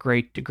to a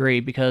great degree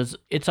because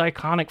it's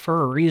iconic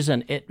for a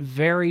reason. It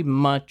very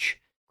much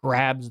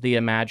grabs the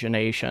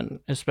imagination,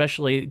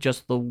 especially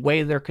just the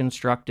way they're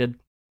constructed.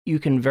 You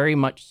can very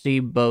much see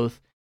both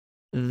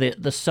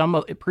the sum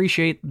of,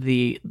 appreciate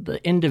the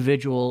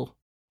individual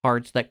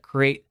parts that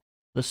create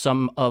the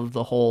sum of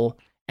the whole,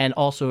 and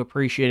also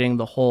appreciating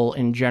the whole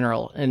in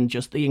general, and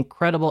just the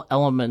incredible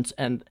elements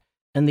and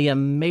the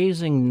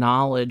amazing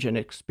knowledge and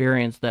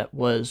experience that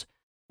was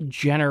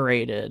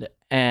generated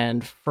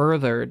and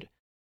furthered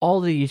all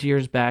these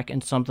years back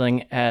in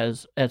something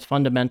as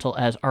fundamental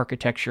as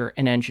architecture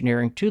and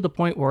engineering, to the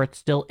point where it's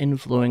still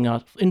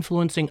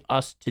influencing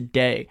us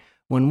today.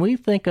 When we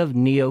think of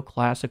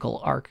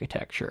neoclassical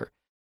architecture,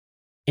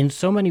 in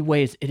so many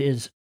ways it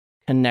is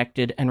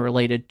connected and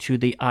related to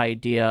the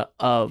idea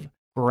of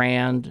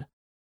grand,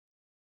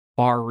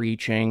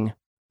 far-reaching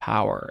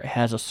power. It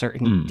has a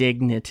certain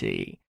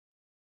dignity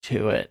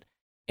to it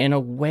in a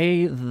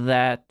way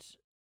that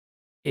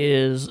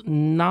is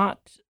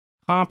not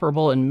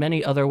comparable in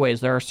many other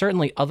ways. There are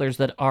certainly others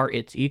that are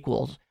its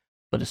equals,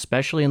 but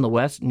especially in the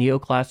West,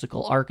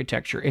 neoclassical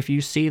architecture, if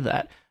you see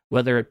that,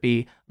 whether it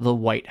be the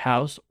White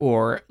House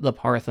or the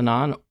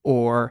Parthenon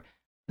or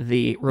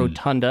the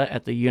Rotunda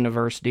at the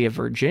University of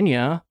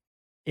Virginia,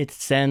 it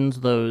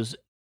sends those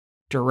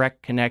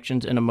direct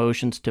connections and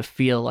emotions to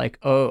feel like,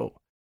 oh,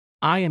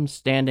 I am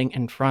standing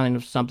in front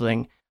of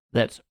something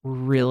that's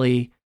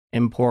really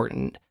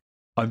important.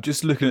 I'm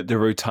just looking at the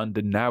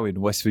Rotunda now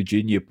in West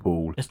Virginia,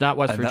 Paul. It's not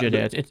West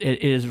Virginia. It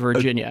is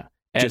Virginia.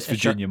 Just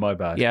Virginia, my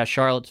bad. Yeah,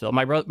 Charlottesville.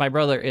 My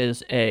brother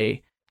is an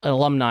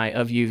alumni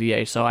of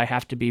UVA, so I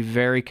have to be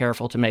very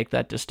careful to make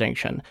that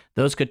distinction.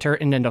 Those could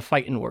turn into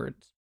fighting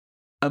words.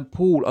 And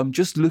Paul, I'm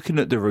just looking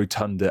at the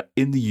Rotunda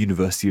in the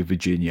University of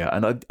Virginia,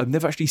 and I've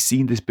never actually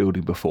seen this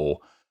building before.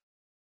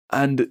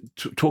 And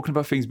talking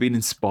about things being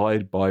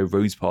inspired by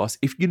Rome's past,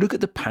 if you look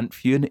at the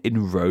Pantheon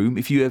in Rome,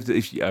 I'm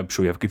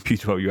sure you have a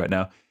computer on you right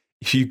now.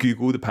 If you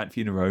Google the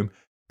Pantheon in Rome,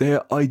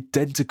 they're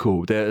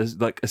identical. There's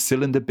like a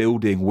cylinder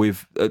building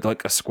with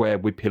like a square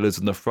with pillars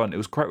on the front. It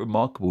was quite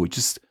remarkable.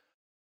 Just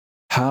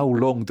how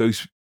long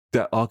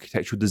that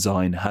architectural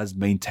design has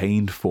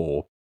maintained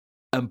for.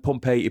 And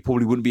Pompeii, it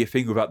probably wouldn't be a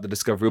thing without the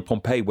discovery of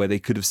Pompeii, where they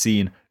could have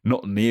seen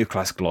not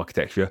neoclassical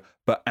architecture,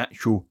 but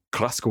actual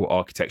classical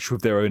architecture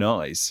with their own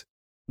eyes.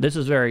 This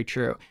is very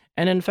true.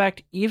 And in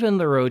fact, even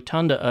the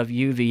Rotunda of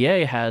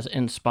UVA has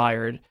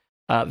inspired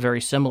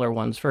very similar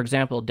ones. For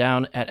example,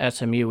 down at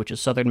SMU, which is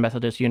Southern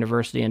Methodist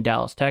University in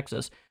Dallas,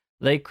 Texas,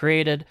 they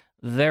created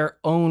their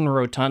own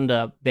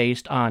rotunda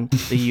based on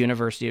the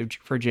University of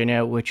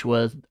Virginia, which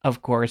was,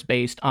 of course,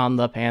 based on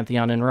the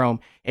Pantheon in Rome.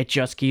 It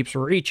just keeps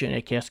reaching.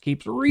 It just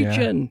keeps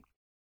reaching.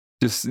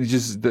 Yeah.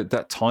 Just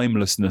that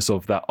timelessness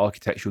of that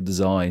architectural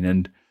design.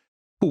 And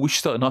we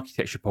should start an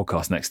architecture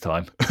podcast next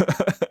time.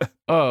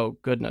 Oh,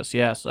 goodness,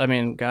 yes. I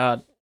mean,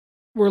 God.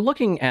 We're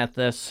looking at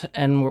this,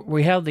 and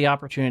we have the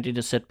opportunity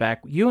to sit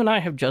back. You and I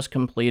have just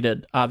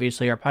completed,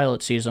 obviously, our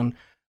pilot season.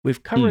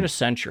 We've covered a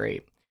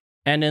century.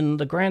 And in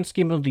the grand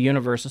scheme of the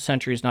universe, a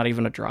century is not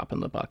even a drop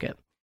in the bucket.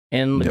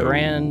 In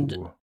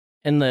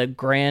the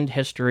grand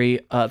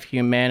history of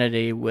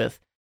humanity, with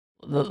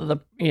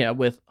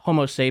with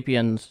Homo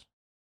sapiens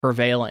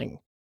prevailing,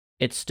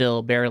 it's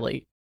still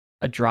barely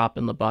a drop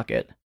in the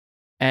bucket.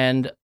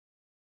 And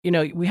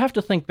we have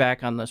to think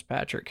back on this,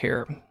 Patrick,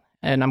 here.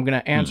 And I'm going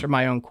to answer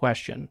my own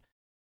question,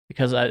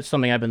 because it's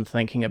something I've been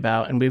thinking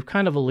about, and we've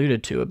kind of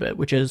alluded to a bit,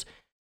 which is,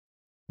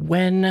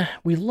 when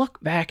we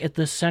look back at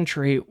this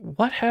century,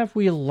 what have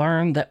we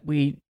learned that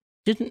we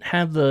didn't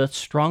have the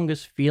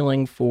strongest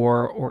feeling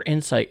for or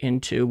insight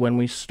into when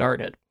we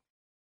started?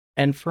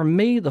 And for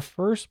me, the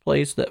first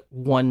place that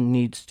one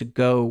needs to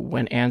go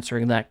when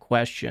answering that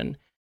question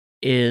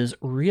is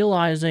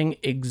realizing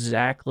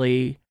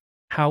exactly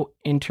how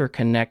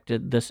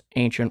interconnected this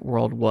ancient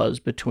world was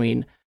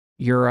between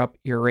Europe,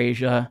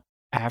 Eurasia,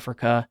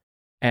 Africa,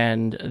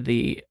 and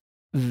the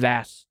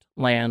vast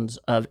lands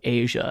of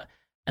Asia.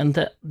 And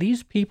that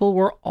these people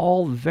were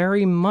all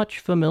very much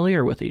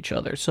familiar with each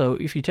other. So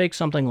if you take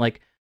something like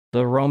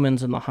the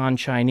Romans and the Han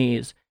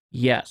Chinese,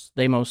 yes,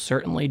 they most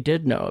certainly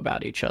did know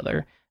about each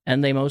other,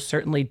 and they most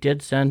certainly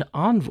did send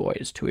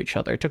envoys to each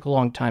other. It took a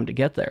long time to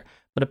get there.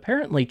 But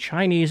apparently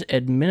Chinese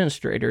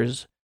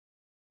administrators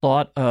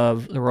thought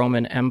of the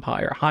Roman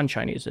Empire, Han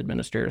Chinese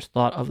administrators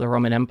thought of the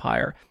Roman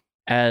Empire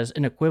as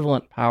an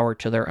equivalent power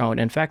to their own.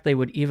 In fact, they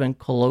would even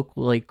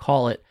colloquially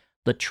call it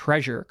the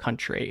treasure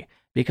country,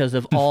 because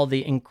of all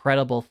the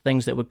incredible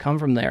things that would come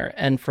from there.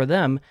 And for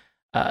them,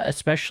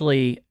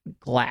 especially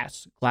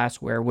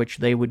glassware, which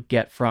they would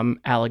get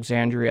from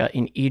Alexandria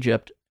in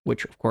Egypt,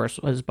 which of course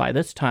was by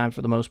this time,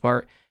 for the most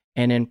part,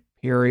 an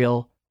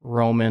imperial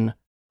Roman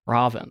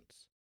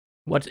province.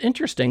 What's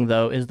interesting,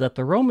 though, is that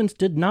the Romans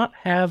did not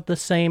have the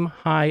same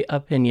high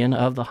opinion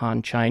of the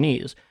Han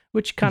Chinese,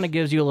 which kind of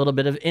gives you a little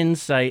bit of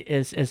insight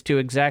as to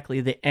exactly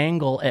the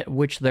angle at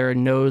which their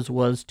nose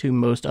was to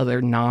most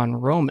other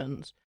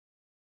non-Romans.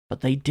 But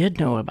they did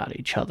know about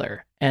each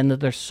other, and that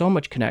there's so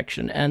much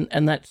connection.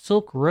 And that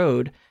Silk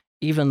Road,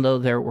 even though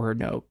there were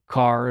no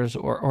cars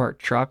or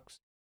trucks,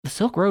 the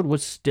Silk Road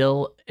was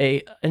still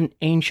an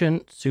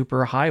ancient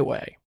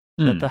superhighway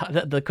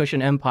that the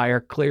Kushan Empire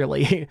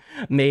clearly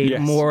made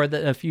more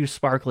than a few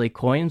sparkly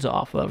coins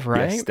off of,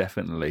 right? Yes,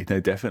 definitely.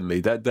 No,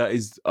 definitely. That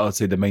is, I'd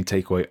say, the main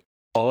takeaway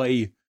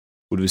I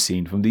would have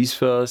seen from these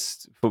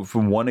first,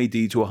 from 1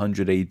 AD to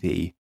 100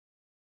 AD.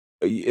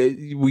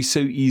 We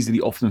so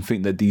easily often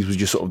think that these were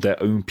just sort of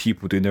their own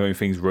people doing their own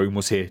things. Rome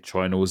was here,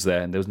 China was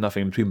there, and there was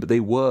nothing in between. But they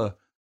were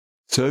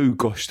so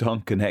gosh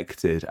darn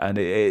connected, and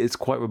it's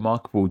quite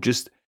remarkable.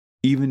 Just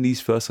even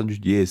these first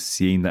 100 years,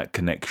 seeing that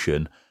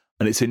connection,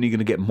 and it's only going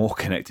to get more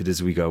connected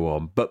as we go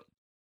on. But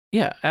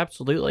yeah,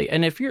 absolutely.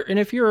 And if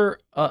you're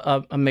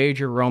a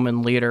major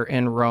Roman leader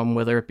in Rome,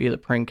 whether it be the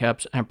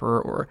Princeps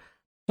Emperor or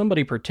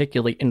somebody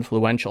particularly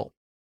influential.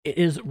 It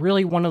is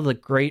really one of the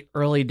great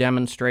early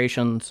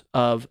demonstrations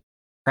of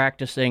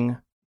practicing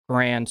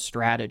grand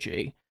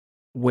strategy,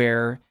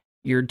 where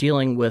you're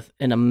dealing with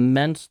an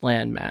immense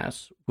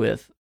landmass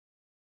with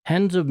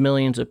tens of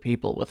millions of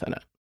people within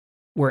it.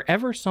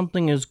 Wherever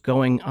something is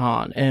going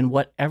on and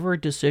whatever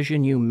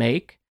decision you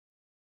make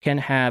can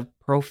have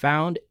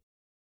profound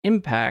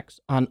impacts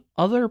on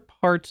other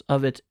parts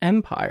of its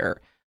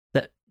empire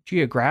that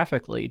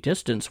geographically,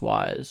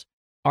 distance-wise,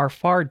 are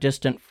far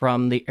distant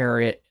from the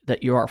area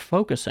that you are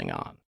focusing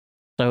on.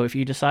 So if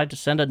you decide to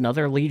send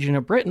another legion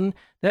of Britain,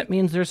 that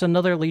means there's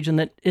another legion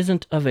that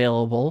isn't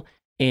available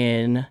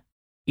in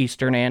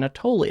Eastern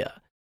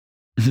Anatolia.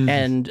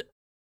 And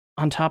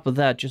on top of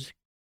that, just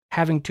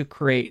having to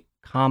create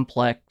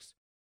complex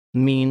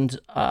means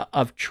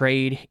of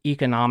trade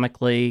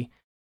economically,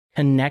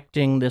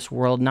 connecting this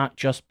world not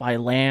just by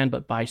land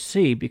but by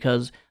sea,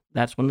 because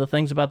that's one of the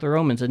things about the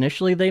Romans.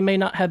 Initially, they may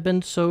not have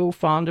been so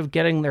fond of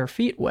getting their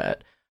feet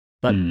wet,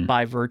 but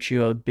by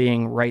virtue of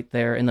being right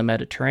there in the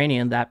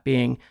Mediterranean, that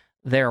being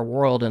their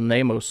world, and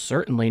they most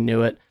certainly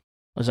knew it,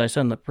 as I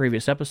said in the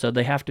previous episode,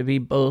 they have to be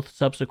both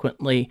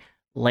subsequently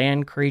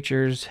land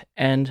creatures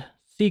and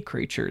sea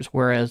creatures,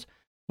 whereas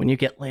when you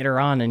get later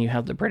on and you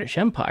have the British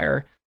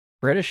Empire,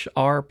 British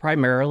are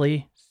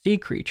primarily sea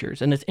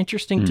creatures. And it's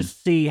interesting to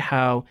see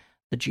how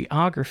the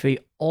geography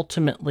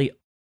ultimately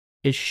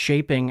is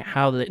shaping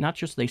how they, not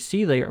just they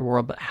see their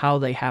world, but how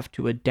they have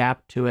to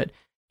adapt to it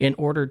in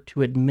order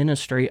to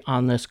administrate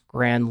on this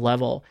grand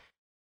level.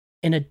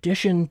 In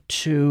addition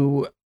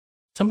to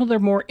some of their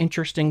more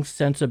interesting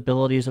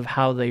sensibilities of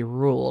how they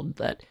ruled,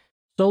 that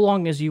so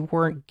long as you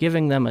weren't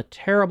giving them a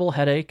terrible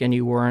headache and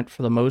you weren't,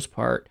 for the most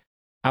part,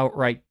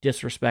 outright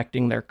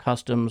disrespecting their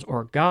customs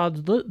or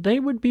gods, they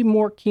would be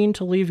more keen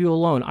to leave you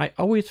alone. I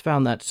always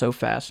found that so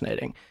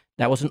fascinating.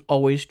 That wasn't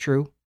always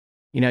true.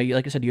 You know,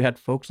 like I said, you had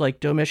folks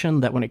like Domitian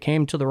that when it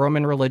came to the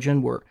Roman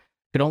religion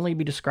could only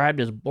be described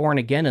as born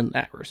again in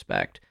that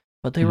respect.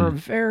 But they were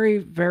very,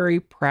 very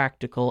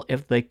practical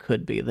if they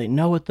could be. They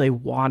know what they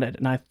wanted.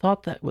 And I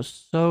thought that was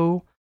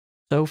so,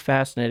 so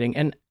fascinating.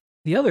 And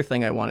the other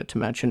thing I wanted to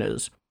mention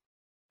is,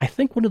 I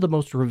think one of the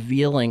most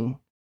revealing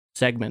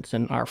segments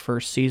in our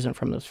first season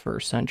from this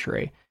first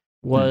century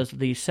was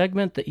the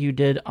segment that you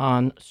did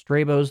on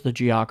Strabo's The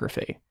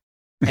Geography.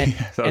 And,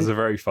 that was a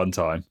very fun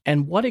time.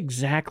 And what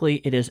exactly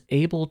it is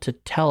able to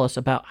tell us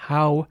about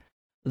how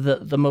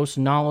the most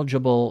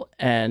knowledgeable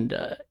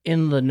and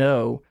in the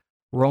know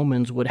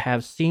Romans would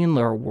have seen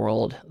their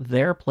world,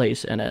 their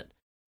place in it,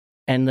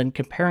 and then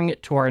comparing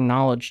it to our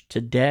knowledge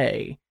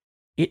today,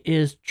 it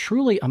is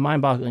truly a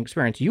mind-boggling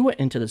experience. You went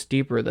into this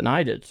deeper than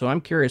I did, so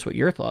I'm curious what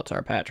your thoughts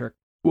are, Patrick.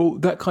 Well,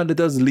 that kind of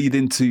does lead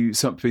into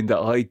something that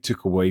I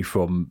took away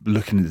from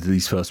looking into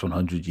these first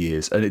 100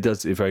 years, and it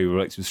very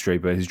relates with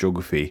Strabo and his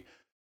geography.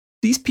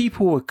 These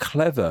people were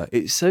clever.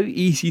 It's so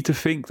easy to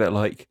think that,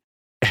 like,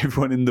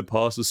 everyone in the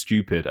past was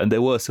stupid, and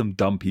there were some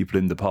dumb people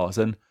in the past.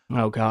 And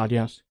oh, God,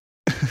 yes.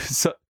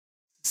 So,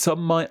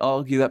 some might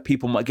argue that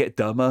people might get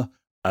dumber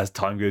as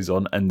time goes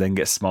on and then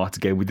get smart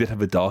again. We did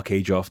have a dark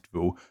age after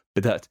all,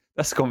 but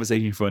that's a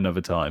conversation for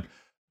another time.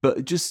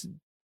 But just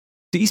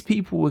these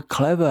people were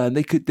clever and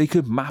they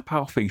could map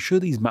out things. Sure,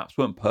 these maps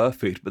weren't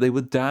perfect, but they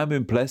were damn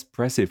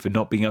impressive for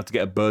not being able to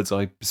get a bird's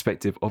eye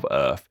perspective of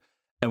Earth.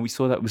 And we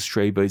saw that with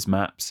Strabo's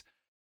maps.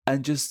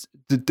 And just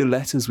the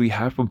letters we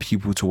have from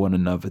people to one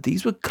another.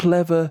 These were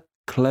clever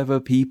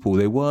people.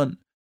 They weren't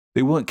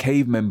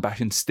cavemen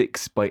bashing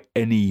sticks by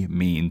any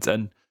means.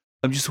 And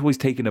I'm just always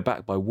taken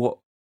aback by what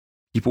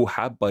people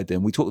had by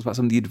then. We talked about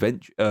some of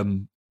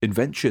the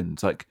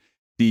inventions, like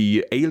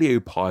the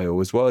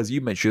Aleopile as well, as you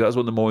mentioned. That was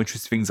one of the more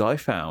interesting things I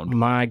found.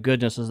 My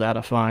goodness, is that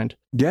a find?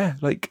 Yeah,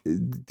 like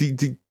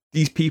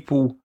these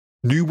people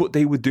knew what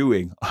they were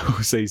doing. I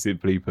would say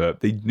simply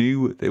put, they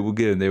knew what they were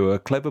doing. They were a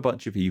clever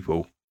bunch of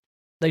people.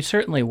 They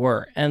certainly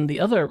were. And the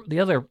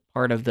other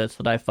part of this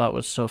that I thought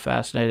was so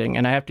fascinating,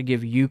 and I have to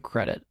give you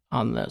credit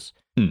on this,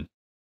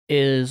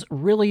 is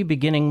really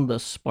beginning the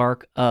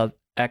spark of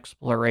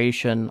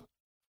exploration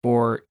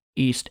for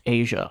East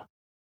Asia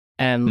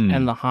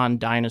and the Han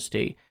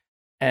Dynasty.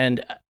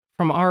 And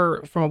from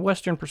a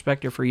Western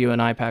perspective for you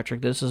and I, Patrick,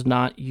 this is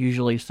not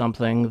usually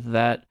something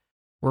that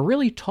we're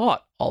really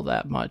taught all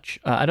that much.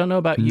 I don't know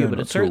about you, but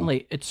it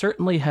certainly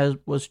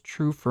was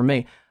true for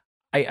me.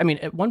 I mean,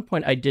 at one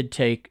point I did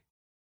take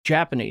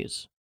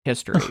Japanese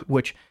history,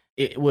 which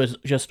it was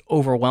just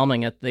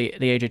overwhelming at the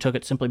age I took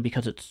it, simply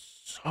because it's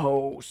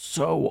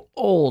so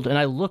old. And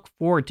I look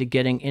forward to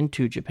getting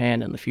into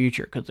Japan in the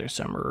future because there's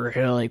some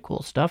really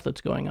cool stuff that's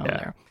going on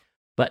there.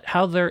 But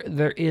how there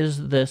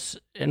is this,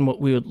 in what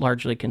we would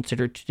largely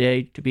consider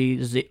today to be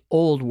the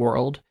old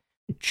world,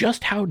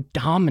 just how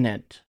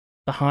dominant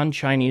the Han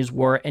Chinese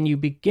were. And you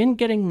begin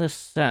getting this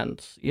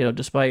sense,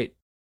 despite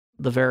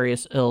the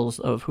various ills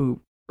of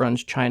who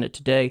runs China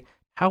today,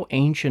 how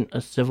ancient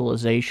a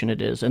civilization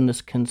it is, and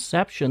this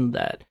conception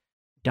that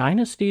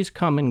dynasties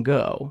come and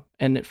go,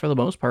 and for the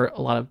most part,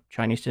 a lot of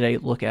Chinese today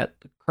look at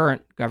the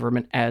current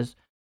government as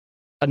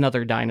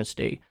another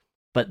dynasty,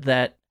 but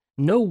that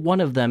no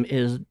one of them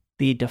is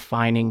the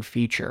defining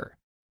feature.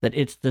 That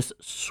it's this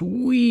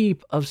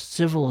sweep of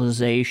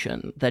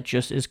civilization that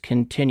just is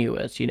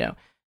continuous.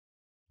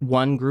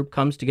 One group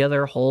comes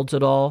together, holds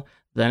it all,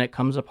 then it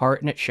comes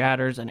apart and it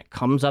shatters, and it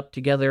comes up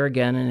together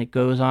again, and it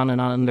goes on,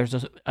 and there's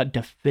a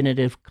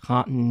definitive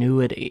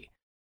continuity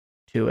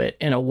to it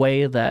in a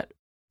way that,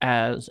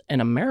 as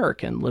an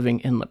American living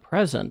in the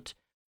present,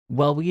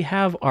 well, we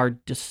have our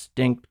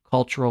distinct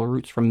cultural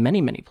roots from many,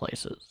 many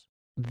places.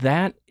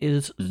 That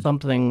is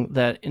something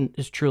that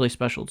is truly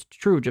special. It's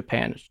true of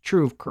Japan. It's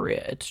true of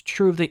Korea. It's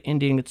true of the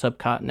Indian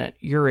subcontinent,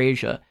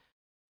 Eurasia,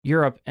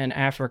 Europe, and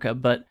Africa.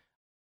 But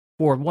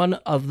for one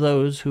of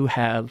those who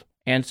have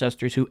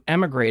ancestors who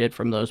emigrated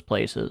from those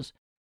places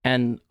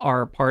and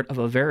are part of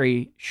a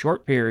very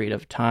short period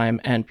of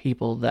time, and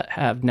people that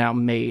have now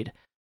made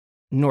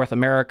North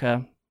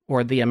America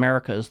or the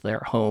Americas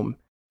their home,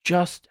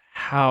 just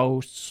how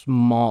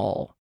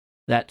small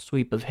that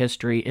sweep of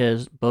history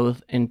is,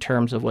 both in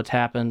terms of what's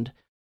happened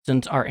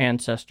since our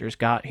ancestors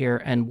got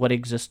here and what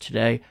exists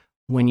today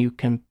when you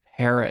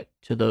compare it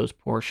to those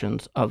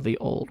portions of the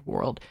old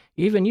world.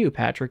 Even you,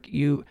 Patrick,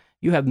 you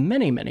have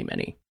many, many,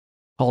 many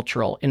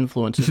cultural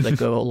influences that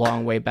go a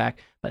long way back,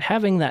 but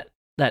having that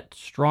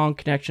strong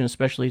connection,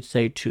 especially,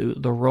 say, to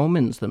the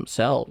Romans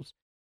themselves,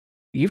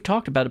 you've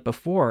talked about it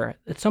before.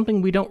 It's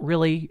something we don't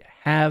really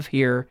have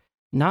here,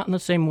 not in the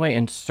same way,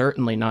 and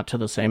certainly not to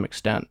the same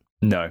extent.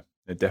 No,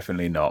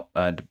 definitely not.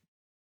 And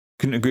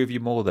couldn't agree with you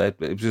more there.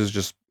 It was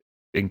just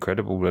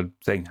incredible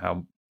saying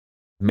how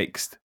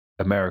mixed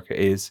America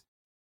is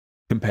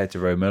compared to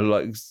Rome.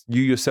 Like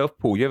you yourself,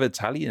 Paul, you have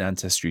Italian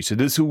ancestry, so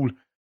this all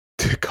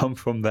to come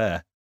from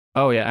there.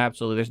 Oh, yeah,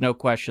 absolutely. There's no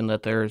question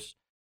that there's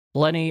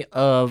plenty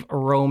of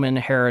Roman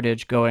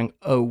heritage going,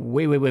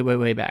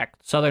 way back.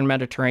 Southern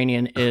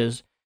Mediterranean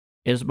is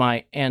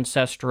my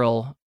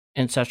ancestral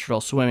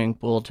swimming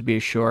pool, to be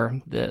sure,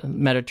 the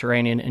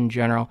Mediterranean in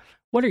general.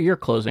 What are your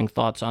closing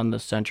thoughts on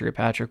this century,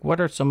 Patrick?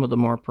 What are some of the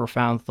more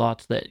profound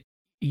thoughts that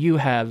you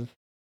have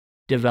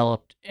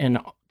developed in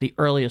the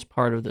earliest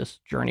part of this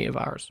journey of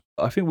ours?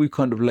 I think we've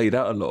kind of laid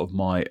out a lot of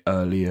my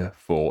earlier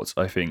thoughts.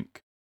 I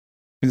think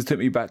things that took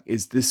me back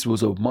is this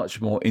was a much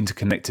more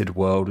interconnected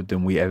world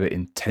than we ever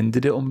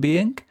intended it on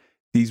being.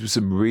 These were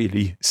some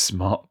really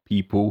smart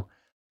people,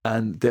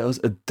 and there was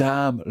a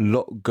damn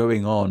lot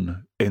going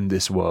on in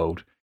this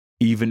world,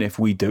 even if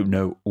we don't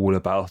know all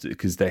about it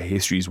because their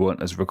histories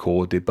weren't as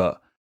recorded,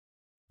 but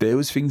there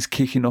was things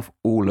kicking off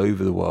all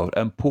over the world.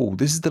 And Paul,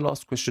 this is the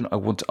last question I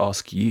want to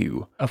ask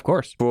you. Of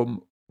course.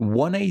 From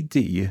 1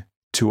 AD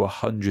to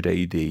 100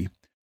 AD,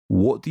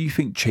 what do you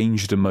think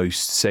changed the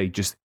most, say,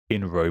 just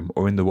in Rome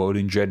or in the world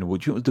in general?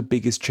 What do you think was the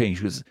biggest change?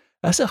 Because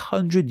that's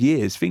 100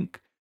 years. Think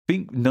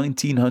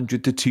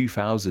 1900 to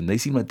 2000. They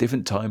seem like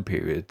different time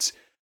periods.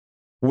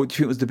 What do you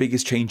think was the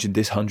biggest change in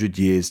this 100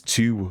 years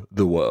to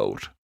the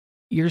world?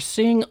 You're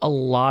seeing a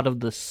lot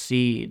of the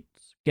seeds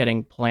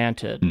getting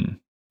planted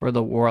for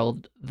the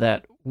world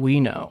that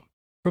we know.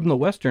 From the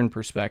Western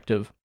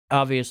perspective,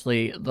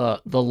 obviously the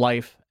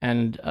life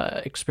and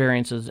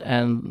experiences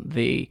and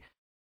the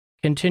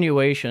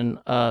continuation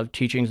of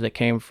teachings that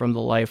came from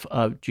the life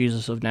of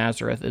Jesus of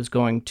Nazareth is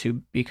going to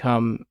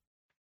become,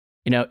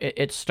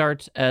 it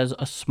starts as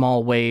a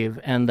small wave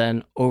and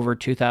then over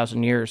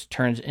 2,000 years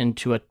turns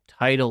into a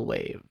tidal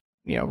wave.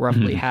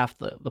 Roughly half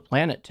the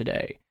planet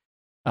today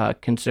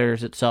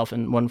considers itself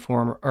in one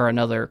form or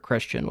another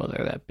Christian,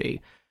 whether that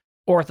be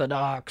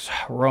Orthodox,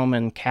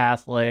 Roman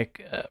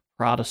Catholic,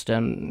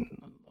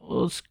 Protestant.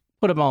 Let's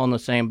put them all in the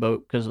same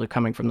boat because they're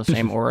coming from the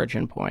same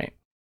origin point.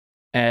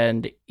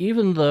 And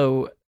even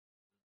though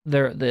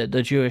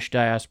the Jewish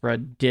diaspora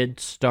did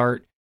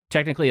start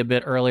technically a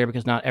bit earlier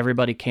because not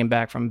everybody came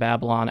back from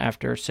Babylon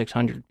after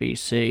 600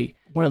 BC,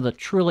 one of the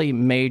truly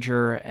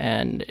major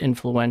and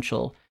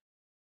influential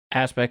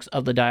aspects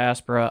of the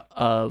diaspora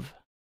of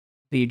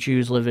the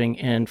Jews living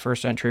in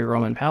first century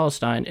Roman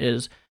Palestine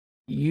is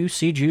you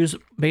see Jews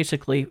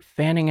basically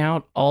fanning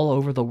out all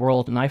over the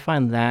world, and I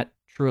find that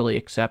truly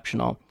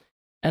exceptional.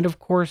 And of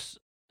course,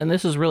 and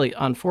this is really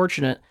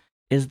unfortunate,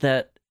 is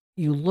that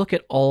you look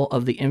at all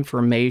of the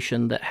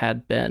information that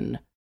had been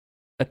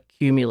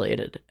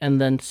accumulated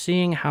and then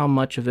seeing how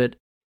much of it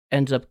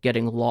ends up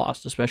getting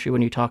lost, especially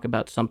when you talk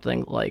about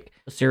something like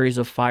a series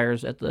of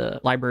fires at the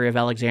Library of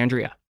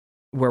Alexandria,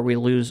 where we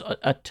lose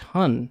a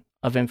ton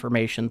of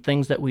information,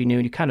 things that we knew.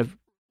 You kind of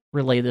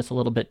relayed this a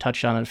little bit,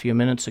 touched on it a few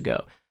minutes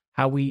ago,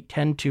 how we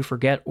tend to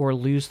forget or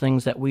lose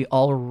things that we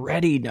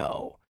already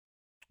know.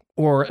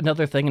 Or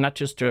another thing, not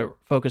just to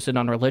focus in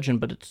on religion,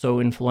 but it's so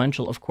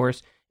influential, of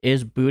course,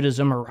 is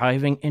Buddhism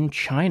arriving in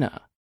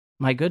China.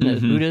 My goodness,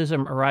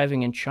 Buddhism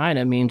arriving in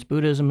China means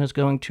Buddhism is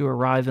going to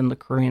arrive in the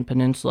Korean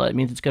Peninsula. It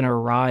means it's going to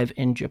arrive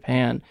in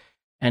Japan.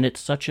 And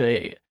it's such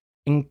a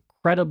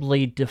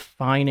incredibly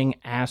defining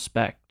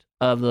aspect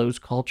of those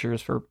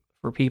cultures for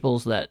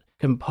peoples that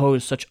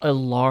compose such a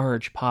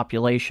large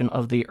population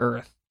of the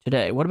earth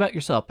today. What about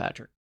yourself,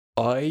 Patrick?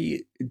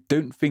 I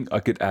don't think I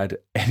could add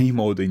any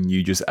more than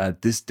you just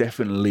add. This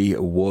definitely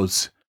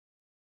was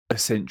a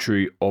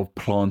century of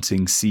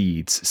planting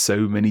seeds.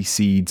 So many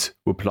seeds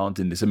were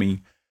planted in this. I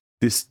mean,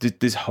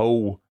 this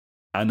whole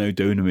Anno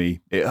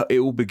Domini, it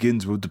all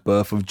begins with the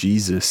birth of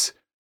Jesus.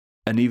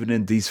 And even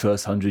in these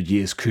first 100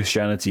 years,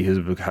 Christianity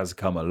has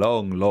come a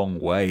long, long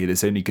way. And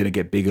it's only going to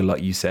get bigger,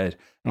 like you said.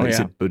 Like you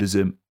said,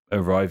 Buddhism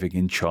arriving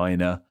in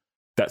China,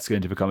 that's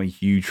going to become a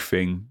huge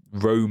thing.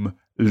 Rome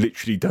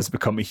literally does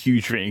become a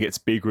huge thing. It gets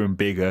bigger and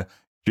bigger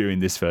during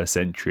this first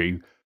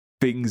century.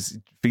 Things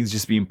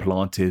just being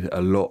planted.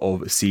 A lot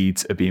of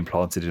seeds are being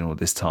planted in all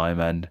this time.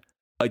 And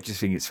I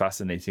just think it's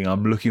fascinating.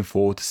 I'm looking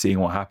forward to seeing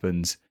what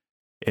happens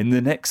in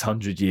the next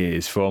 100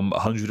 years, from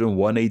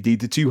 101 AD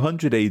to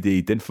 200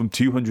 AD, then from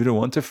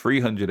 201 to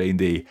 300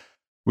 AD.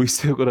 We've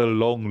still got a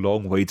long,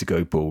 long way to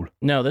go, Paul.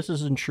 No, this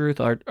is in truth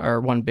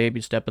our one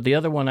baby step. But the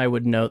other one I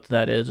would note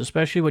that is,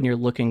 especially when you're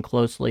looking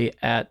closely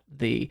at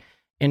the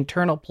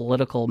internal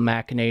political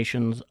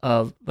machinations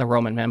of the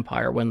Roman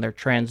Empire, when they're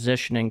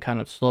transitioning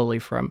kind of slowly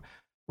from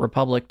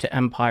republic to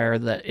empire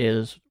that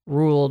is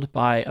ruled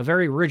by a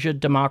very rigid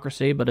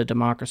democracy, but a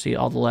democracy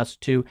all the less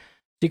too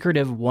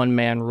secretive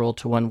one-man rule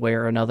to one way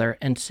or another,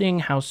 and seeing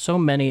how so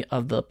many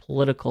of the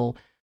political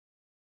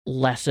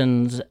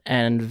lessons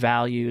and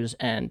values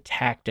and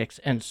tactics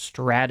and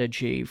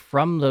strategy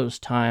from those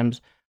times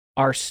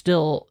are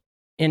still,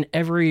 in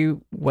every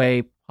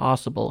way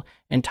possible,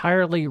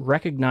 entirely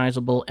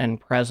recognizable and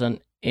present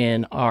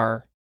in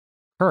our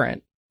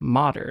current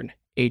modern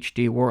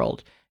HD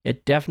world.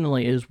 It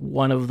definitely is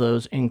one of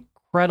those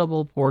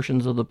incredible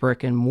portions of the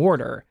brick and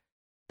mortar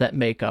that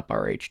make up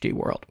our HD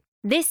world.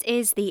 This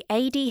is the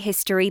AD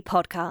History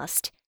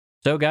Podcast.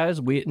 So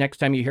guys, next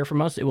time you hear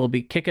from us, it will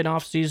be kicking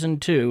off season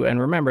 2. And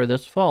remember,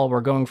 this fall,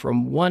 we're going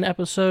from 1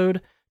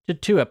 episode to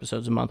 2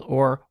 episodes a month,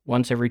 or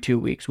once every 2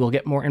 weeks. We'll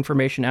get more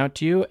information out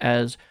to you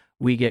as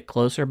we get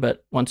closer.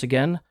 But once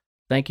again,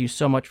 thank you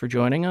so much for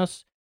joining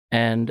us.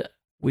 And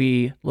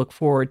we look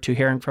forward to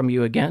hearing from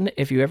you again.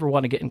 If you ever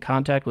want to get in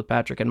contact with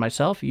Patrick and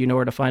myself, you know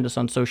where to find us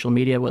on social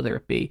media, whether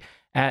it be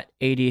at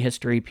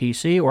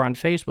ADHistoryPC or on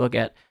Facebook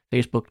at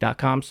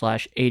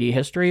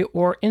facebook.com/ADHistory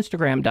or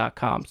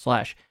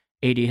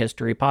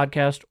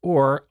instagram.com/ADHistoryPodcast,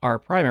 or our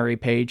primary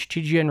page,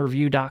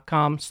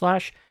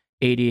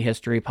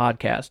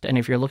 tgnreview.com/ADHistoryPodcast. And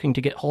if you're looking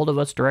to get hold of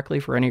us directly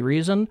for any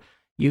reason,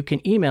 you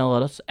can email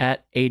us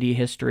at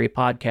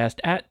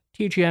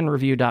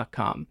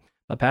adhistorypodcast@tgnreview.com.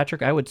 But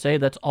Patrick, I would say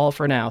that's all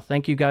for now.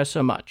 Thank you guys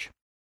so much.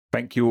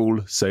 Thank you all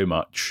so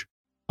much.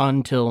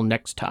 Until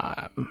next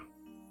time.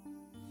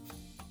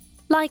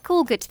 Like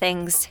all good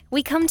things,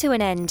 we come to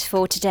an end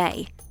for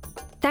today.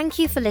 Thank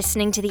you for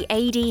listening to the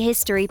AD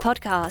History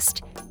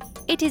Podcast.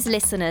 It is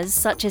listeners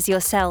such as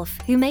yourself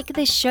who make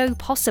this show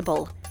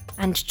possible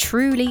and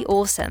truly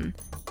awesome.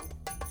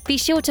 Be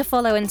sure to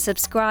follow and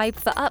subscribe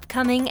for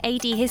upcoming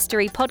AD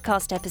History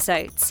Podcast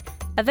episodes,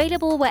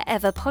 available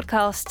wherever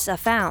podcasts are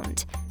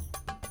found.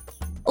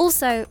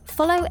 Also,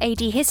 follow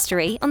AD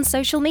History on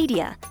social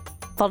media.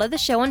 Follow the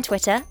show on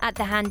Twitter at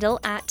the handle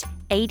at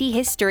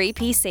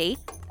ADHistoryPC,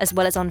 as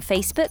well as on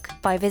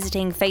Facebook by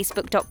visiting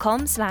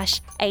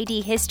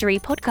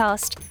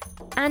facebook.com/ADHistoryPodcast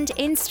and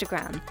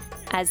Instagram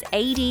as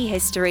AD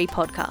History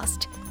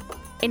Podcast.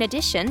 In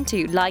addition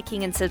to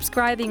liking and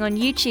subscribing on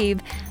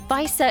YouTube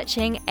by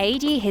searching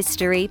AD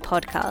History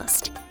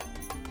Podcast.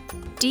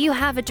 Do you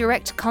have a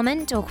direct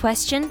comment or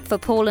question for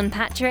Paul and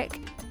Patrick?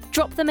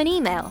 Drop them an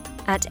email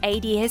at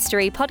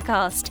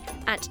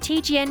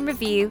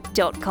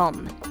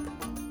adhistorypodcast@tgnreview.com.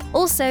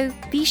 Also,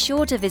 be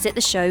sure to visit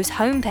the show's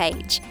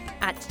homepage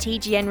at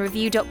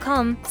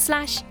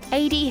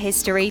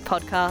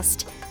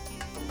tgnreview.com/ADHistoryPodcast.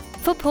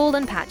 For Paul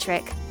and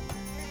Patrick,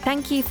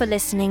 thank you for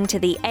listening to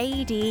the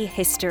AD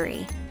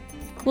History.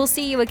 We'll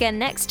see you again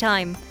next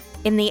time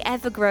in the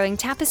ever-growing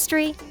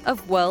tapestry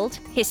of world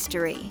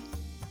history.